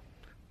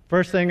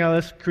 First thing on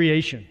this,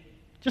 creation.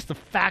 Just the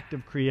fact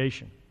of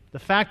creation. The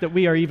fact that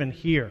we are even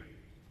here.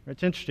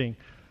 It's interesting.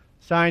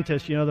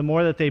 Scientists, the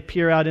more that they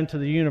peer out into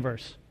the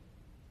universe,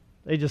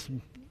 they just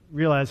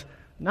realize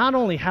not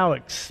only how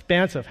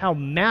expansive, how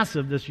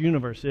massive this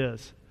universe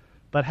is,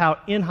 but how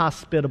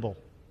inhospitable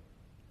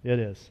it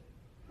is.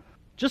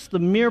 Just the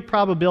mere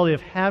probability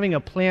of having a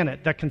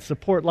planet that can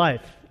support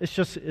life,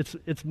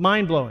 it's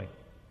mind-blowing,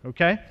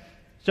 okay?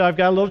 So I've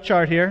got a little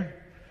chart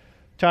here.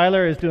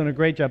 Tyler is doing a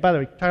great job. By the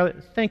way, Tyler,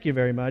 thank you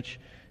very much.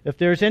 If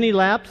there's any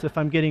lapse, if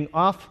I'm getting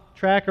off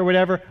track or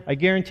whatever, I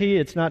guarantee you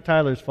it's not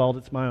Tyler's fault,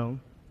 it's my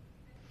own.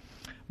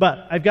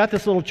 But I've got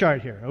this little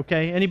chart here,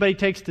 okay? Anybody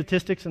take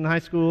statistics in high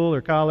school or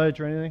college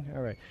or anything?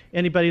 All right.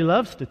 Anybody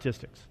love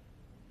statistics?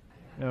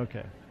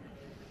 Okay.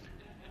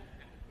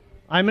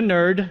 I'm a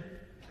nerd,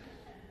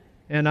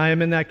 and I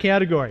am in that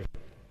category.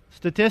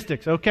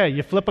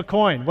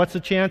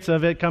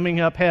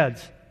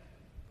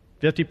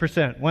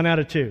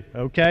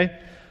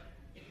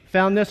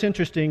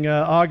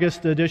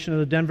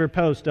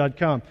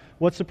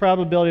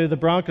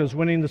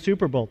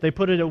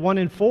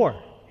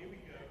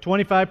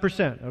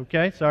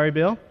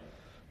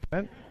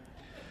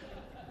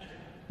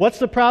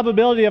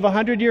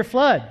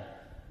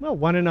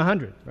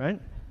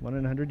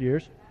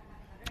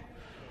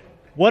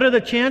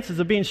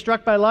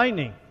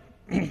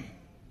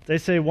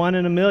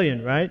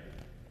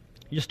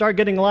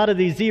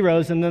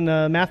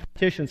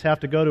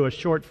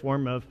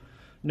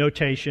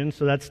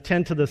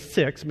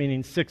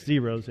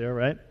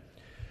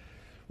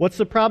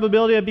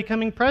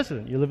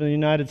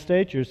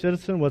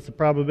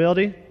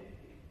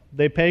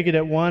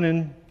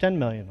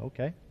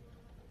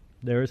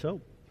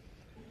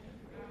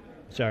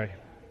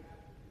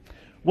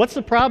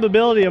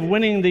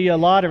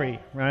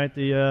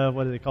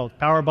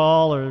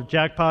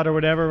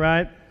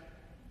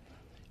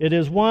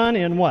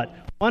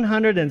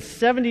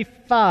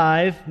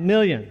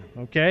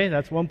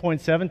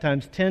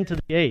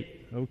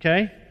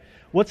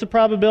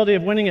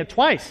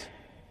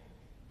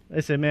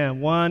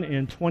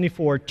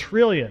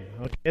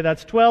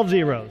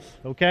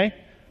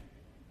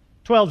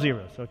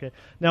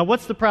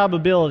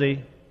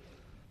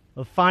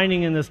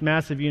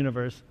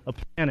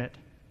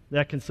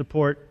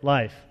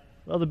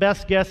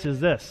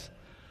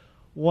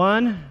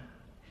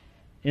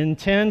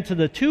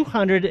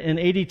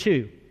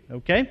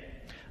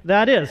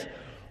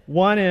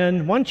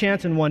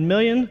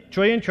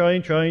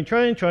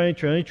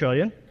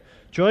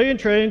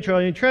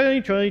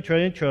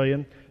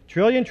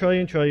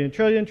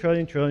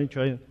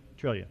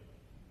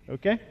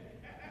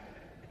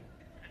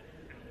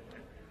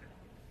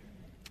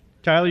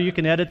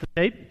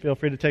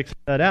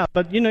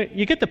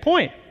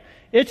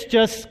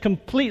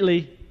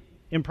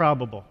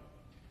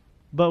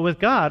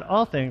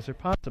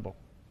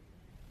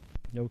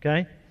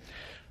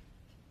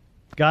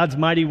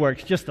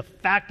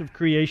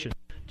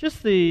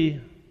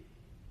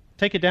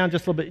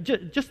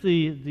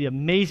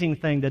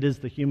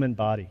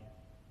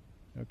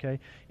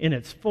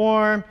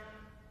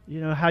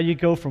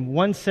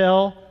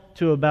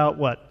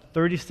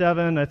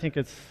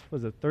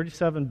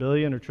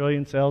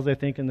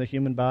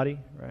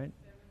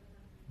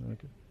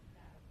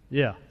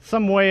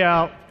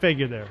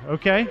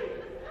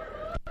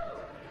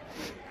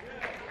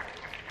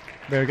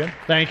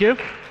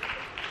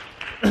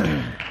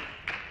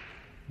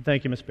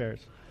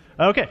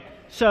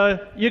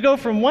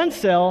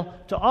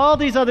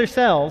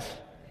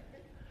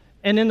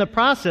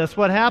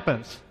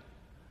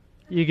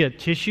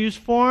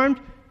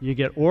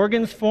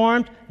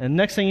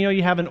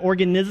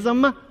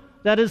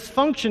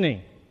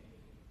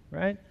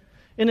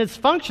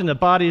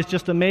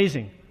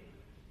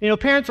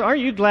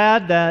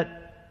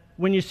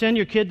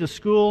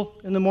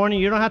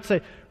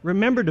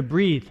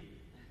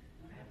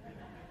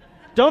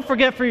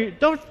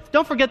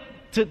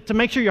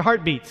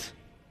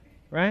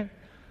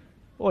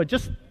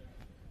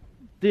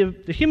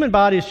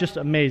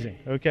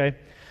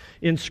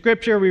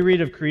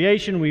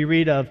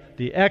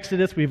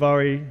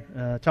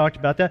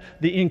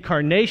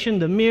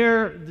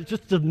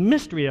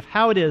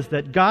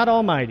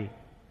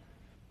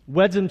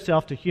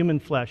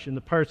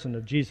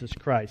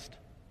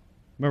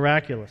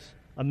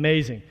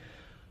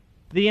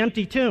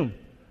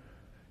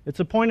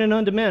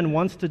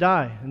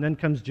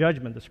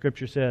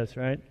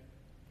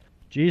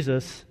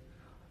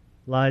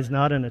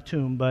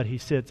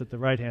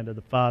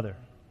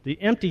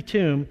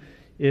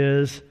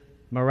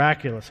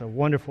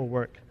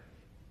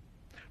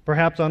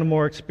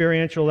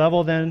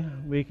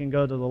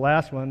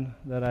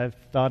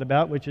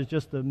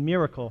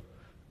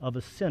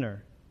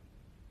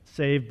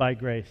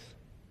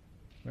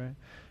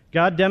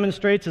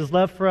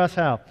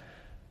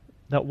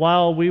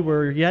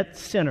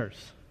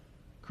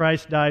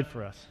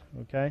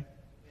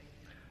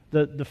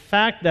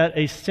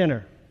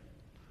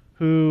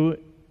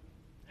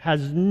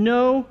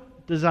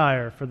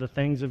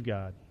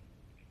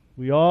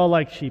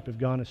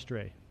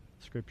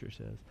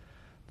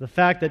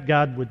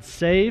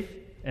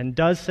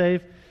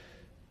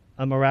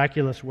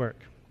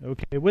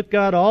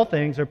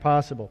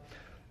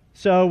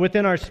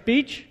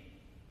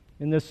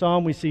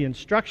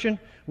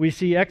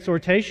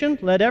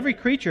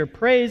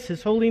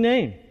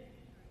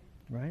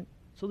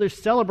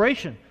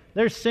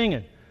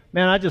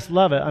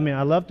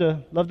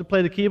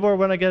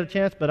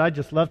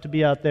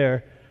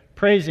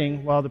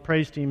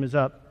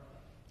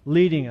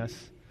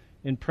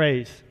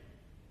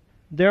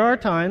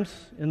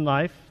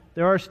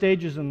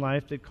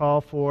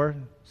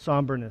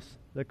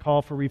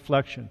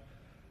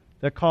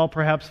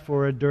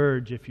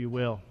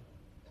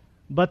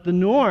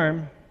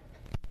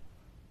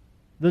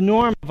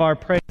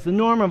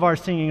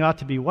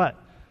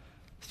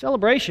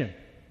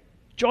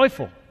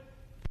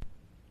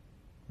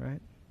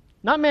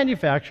 Not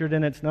manufactured,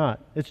 and it's not.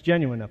 It's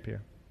genuine up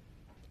here.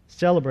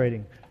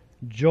 Celebrating,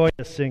 joyous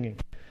singing.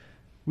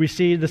 We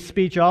see the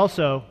speech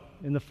also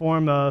in the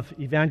form of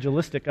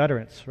evangelistic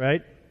utterance,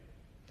 right?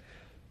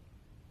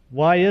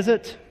 Why is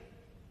it,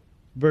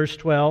 verse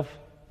 12,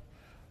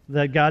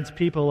 that God's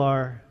people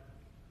are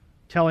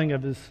telling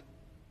of His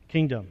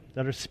kingdom,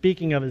 that are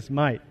speaking of His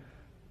might?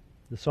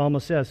 The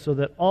psalmist says, so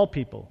that all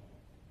people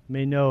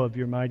may know of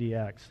your mighty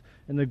acts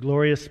and the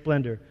glorious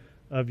splendor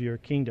of your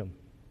kingdom.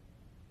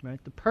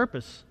 Right? The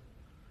purpose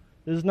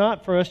is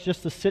not for us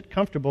just to sit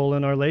comfortable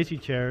in our lazy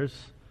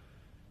chairs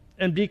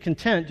and be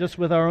content just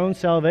with our own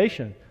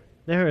salvation.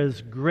 There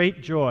is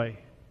great joy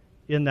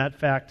in that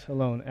fact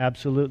alone,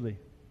 absolutely.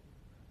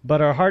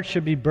 But our hearts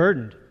should be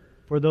burdened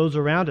for those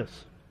around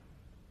us.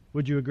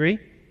 Would you agree?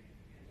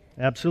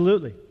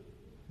 Absolutely.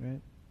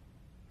 Right?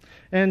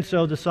 And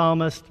so the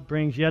psalmist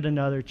brings yet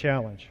another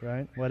challenge,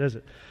 right? What is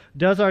it?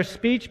 Does our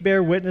speech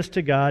bear witness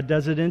to God?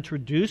 Does it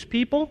introduce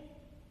people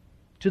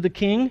to the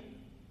King?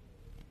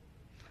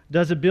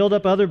 Does it build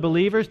up other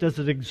believers? Does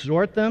it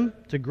exhort them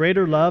to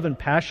greater love and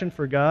passion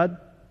for God?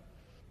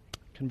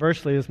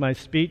 Conversely, is my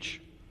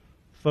speech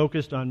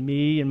focused on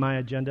me and my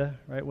agenda?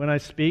 Right? When I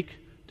speak,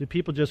 do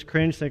people just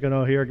cringe thinking,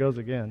 oh, here it goes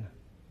again?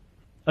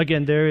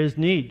 Again, there is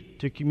need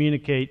to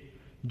communicate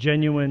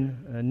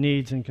genuine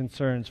needs and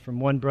concerns from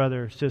one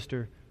brother or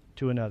sister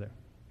to another.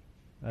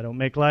 I don't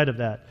make light of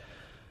that.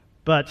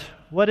 But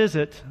what is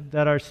it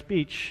that our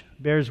speech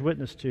bears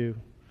witness to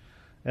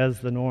as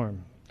the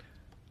norm?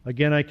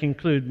 Again, I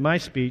conclude my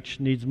speech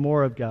needs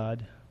more of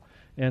God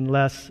and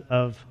less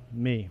of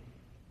me.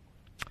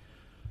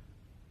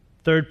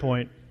 Third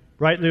point,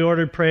 rightly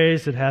ordered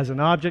praise, it has an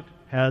object,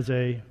 has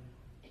a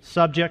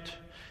subject,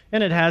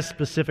 and it has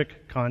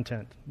specific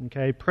content.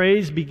 Okay,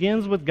 praise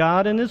begins with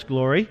God and His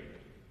glory,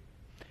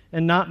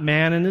 and not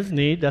man and his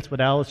need. That's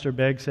what Alistair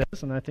Begg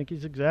says, and I think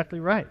he's exactly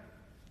right.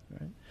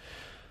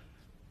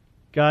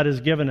 God has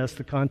given us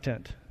the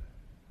content.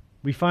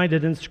 We find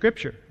it in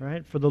Scripture,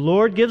 right? For the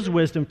Lord gives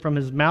wisdom, from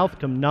His mouth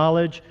come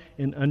knowledge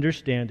and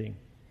understanding,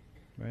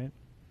 right?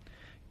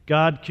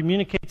 God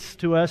communicates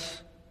to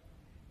us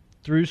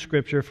through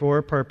Scripture for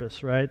a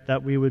purpose, right?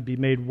 That we would be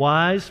made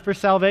wise for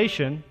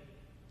salvation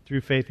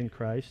through faith in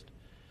Christ.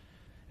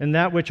 And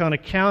that which, on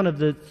account of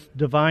the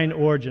divine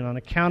origin, on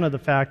account of the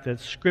fact that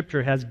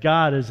Scripture has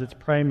God as its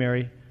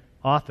primary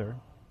author,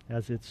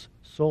 as its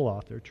sole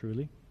author,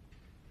 truly,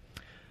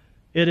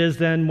 it is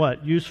then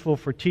what? Useful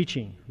for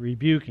teaching,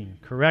 rebuking,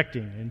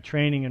 correcting, and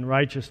training in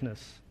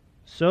righteousness,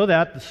 so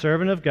that the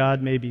servant of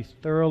God may be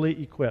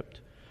thoroughly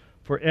equipped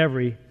for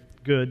every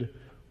good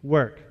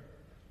work.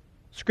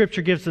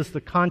 Scripture gives us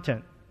the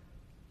content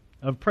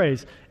of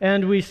praise,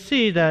 and we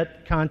see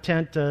that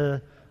content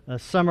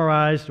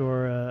summarized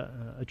or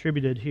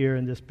attributed here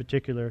in this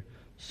particular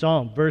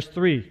psalm. Verse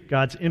 3,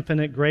 God's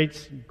infinite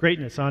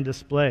greatness on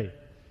display.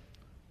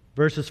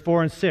 Verses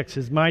 4 and 6,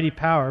 His mighty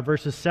power.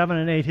 Verses 7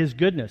 and 8, His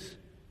goodness.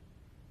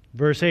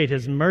 Verse 8,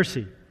 His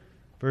mercy.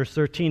 Verse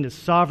 13, His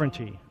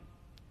sovereignty.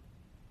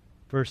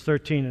 Verse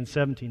 13 and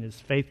 17, His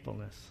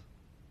faithfulness.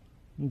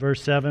 And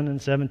verse 7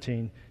 and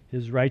 17,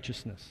 His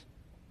righteousness.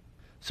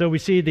 So we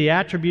see the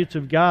attributes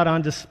of God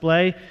on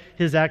display,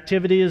 His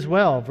activity as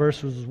well.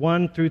 Verses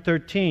 1 through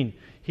 13,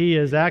 He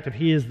is active.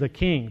 He is the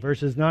King.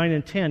 Verses 9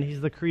 and 10,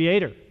 He's the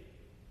Creator.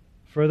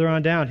 Further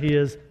on down, He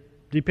is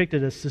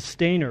depicted as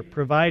sustainer,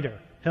 provider,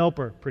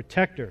 helper,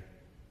 protector,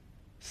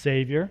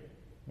 Savior.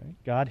 Right?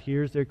 God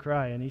hears their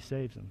cry and He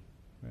saves them.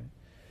 Right?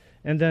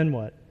 And then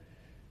what?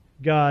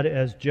 God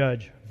as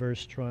judge,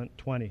 verse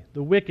 20.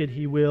 The wicked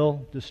He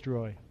will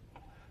destroy.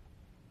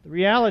 The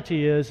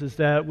reality is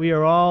that we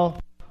are all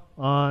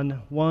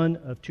on one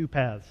of two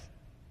paths.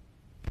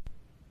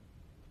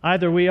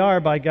 Either we are,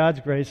 by God's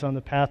grace, on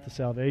the path to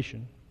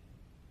salvation,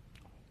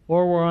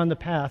 or we're on the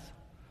path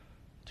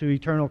to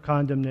eternal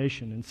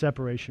condemnation and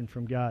separation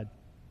from God.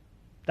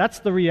 That's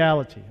the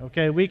reality,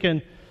 okay? We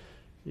can,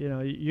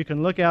 you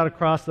can look out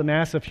across the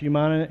mass of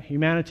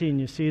humanity and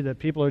you see that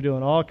people are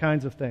doing all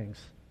kinds of things.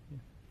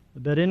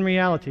 But in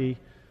reality,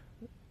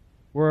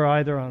 we're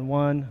either on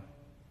one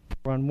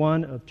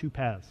of two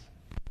paths.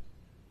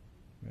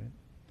 Right?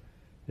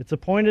 It's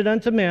appointed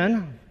unto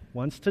men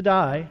once to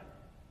die.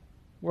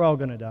 We're all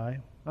going to die.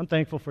 I'm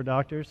thankful for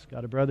doctors.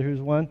 Got a brother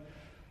who's one.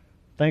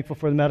 Thankful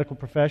for the medical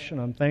profession.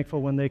 I'm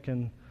thankful when they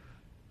can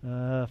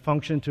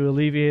function to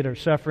alleviate our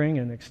suffering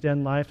and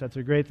extend life. That's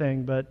a great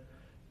thing, but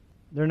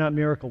they're not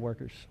miracle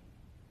workers.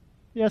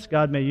 Yes,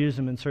 God may use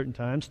them in certain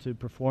times to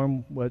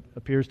perform what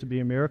appears to be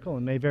a miracle,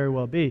 and may very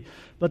well be.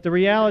 But the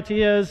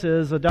reality is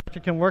a doctor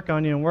can work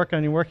on you and work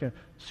on you and work on you.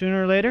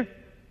 Sooner or later,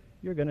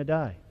 you're going to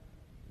die.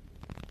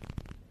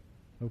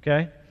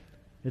 Okay?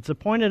 It's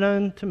appointed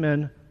unto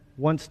men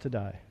once to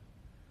die.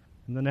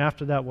 And then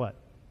after that, what?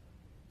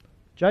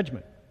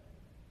 Judgment.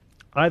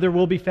 Either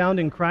we'll be found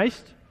in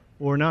Christ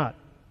or not.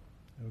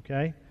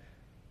 Okay?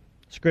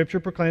 Scripture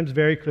proclaims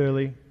very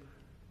clearly,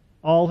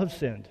 all have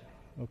sinned.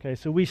 Okay,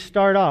 so we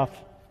start off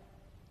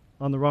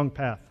on the wrong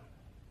path.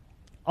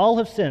 All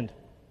have sinned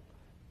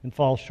and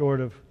fall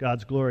short of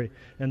God's glory.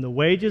 And the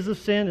wages of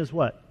sin is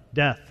what?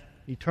 death,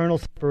 eternal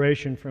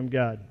separation from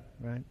God,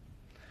 right?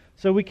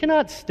 So we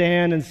cannot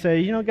stand and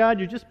say, God,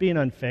 you're just being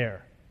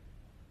unfair.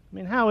 I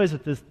mean, how is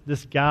it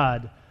this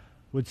God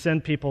would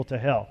send people to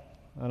hell?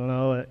 I don't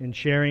know, in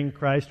sharing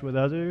Christ with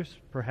others,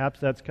 perhaps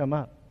that's come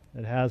up.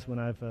 It has when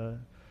I've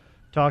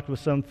talked with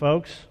some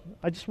folks.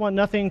 I just want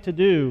nothing to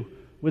do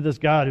with this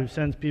God who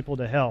sends people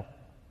to hell.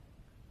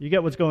 You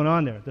get what's going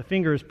on there. The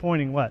finger is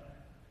pointing what?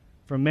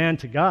 From man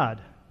to God.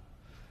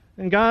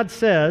 And God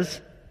says,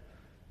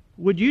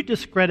 would you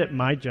discredit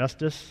my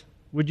justice?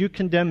 Would you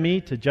condemn me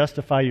to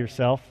justify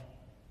yourself?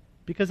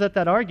 Because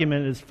that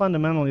argument is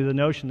fundamentally the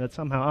notion that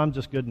somehow I'm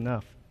just good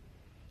enough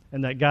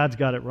and that God's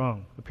got it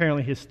wrong.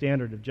 Apparently his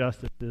standard of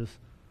justice is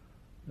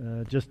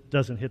just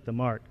doesn't hit the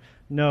mark.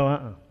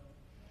 No,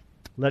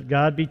 Let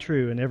God be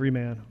true and every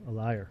man a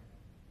liar.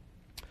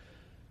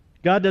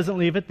 God doesn't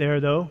leave it there,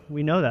 though.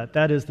 We know that.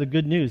 That is the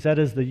good news. That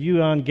is the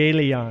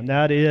euangelion.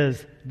 That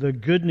is the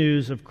good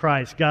news of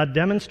Christ. God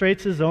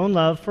demonstrates his own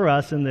love for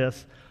us in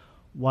this.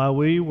 While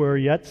we were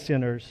yet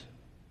sinners,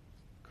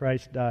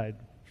 Christ died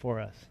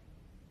for us.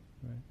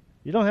 Right?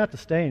 You don't have to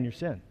stay in your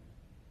sin.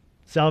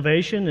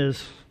 Salvation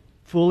is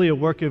fully a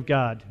work of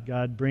God.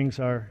 God brings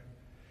our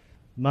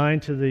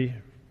mind to the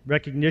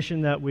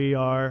recognition that we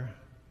are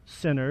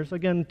sinners.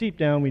 Again, deep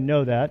down we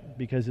know that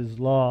because his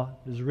law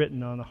is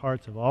written on the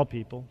hearts of all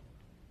people.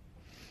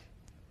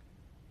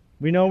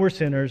 We know we're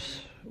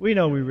sinners. We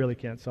know we really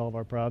can't solve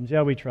our problems.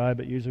 Yeah, we try,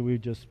 but usually we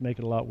just make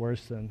it a lot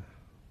worse than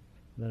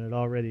it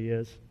already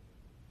is.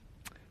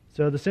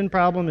 So the sin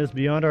problem is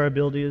beyond our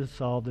ability to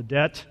solve. The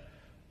debt,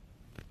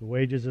 the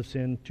wages of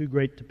sin, too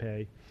great to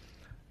pay.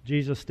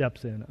 Jesus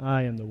steps in.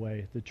 I am the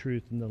way, the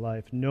truth, and the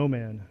life. No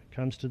man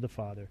comes to the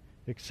Father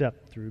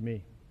except through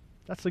me.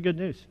 That's the good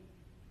news.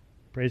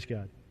 Praise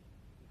God.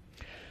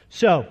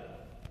 So,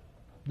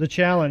 the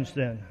challenge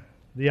then,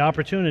 the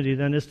opportunity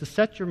then, is to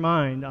set your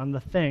mind on the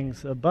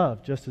things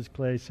above, just as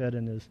Clay said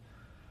in his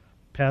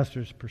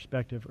pastor's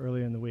perspective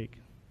earlier in the week.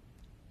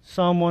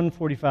 Psalm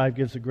 145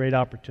 gives a great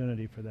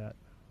opportunity for that.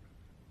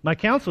 My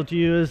counsel to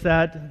you is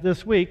that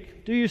this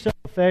week, do yourself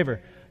a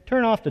favor.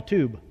 Turn off the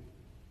tube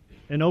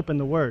and open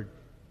the Word.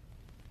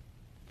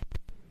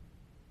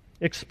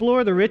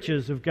 Explore the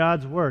riches of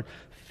God's Word.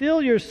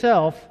 Fill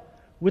yourself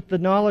with the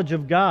knowledge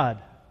of God.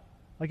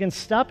 Again,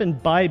 stop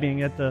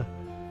imbibing at the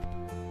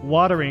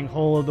watering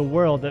hole of the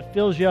world that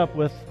fills you up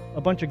with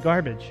a bunch of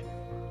garbage.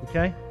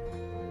 Okay?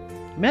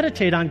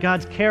 Meditate on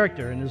God's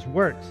character and his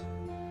works.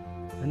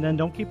 And then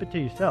don't keep it to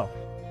yourself.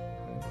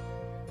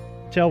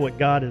 Tell what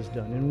God has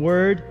done. In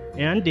word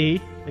and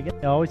deed, again,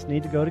 they always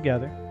need to go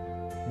together.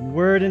 In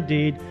word and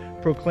deed,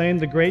 proclaim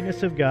the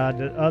greatness of God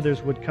that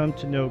others would come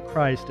to know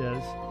Christ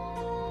as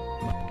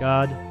my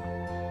God,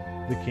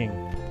 the King.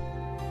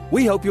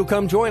 We hope you'll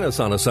come join us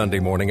on a Sunday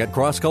morning at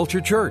Cross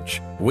Culture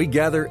Church. We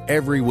gather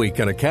every week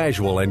in a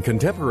casual and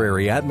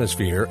contemporary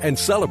atmosphere and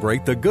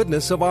celebrate the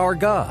goodness of our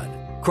God.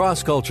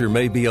 Cross culture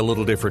may be a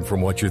little different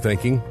from what you're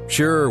thinking.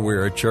 Sure,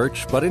 we're a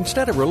church, but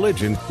instead of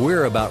religion,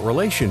 we're about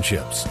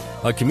relationships.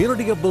 A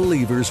community of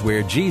believers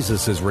where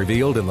Jesus is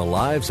revealed in the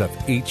lives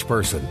of each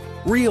person.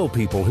 Real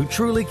people who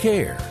truly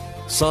care.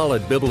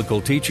 Solid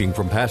biblical teaching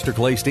from Pastor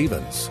Clay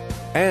Stevens.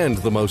 And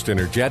the most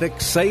energetic,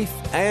 safe,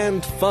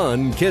 and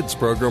fun kids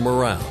program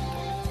around.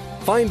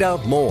 Find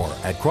out more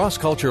at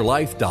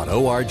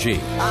crossculturelife.org.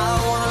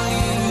 I want to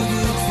lead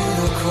you to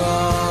the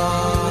cross.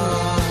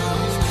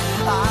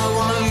 I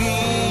want to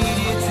lead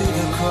you to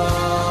the cross.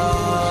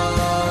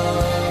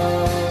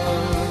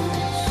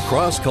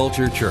 Cross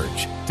Culture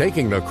Church,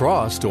 taking the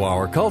cross to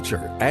our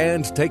culture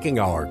and taking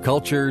our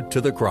culture to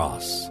the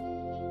cross.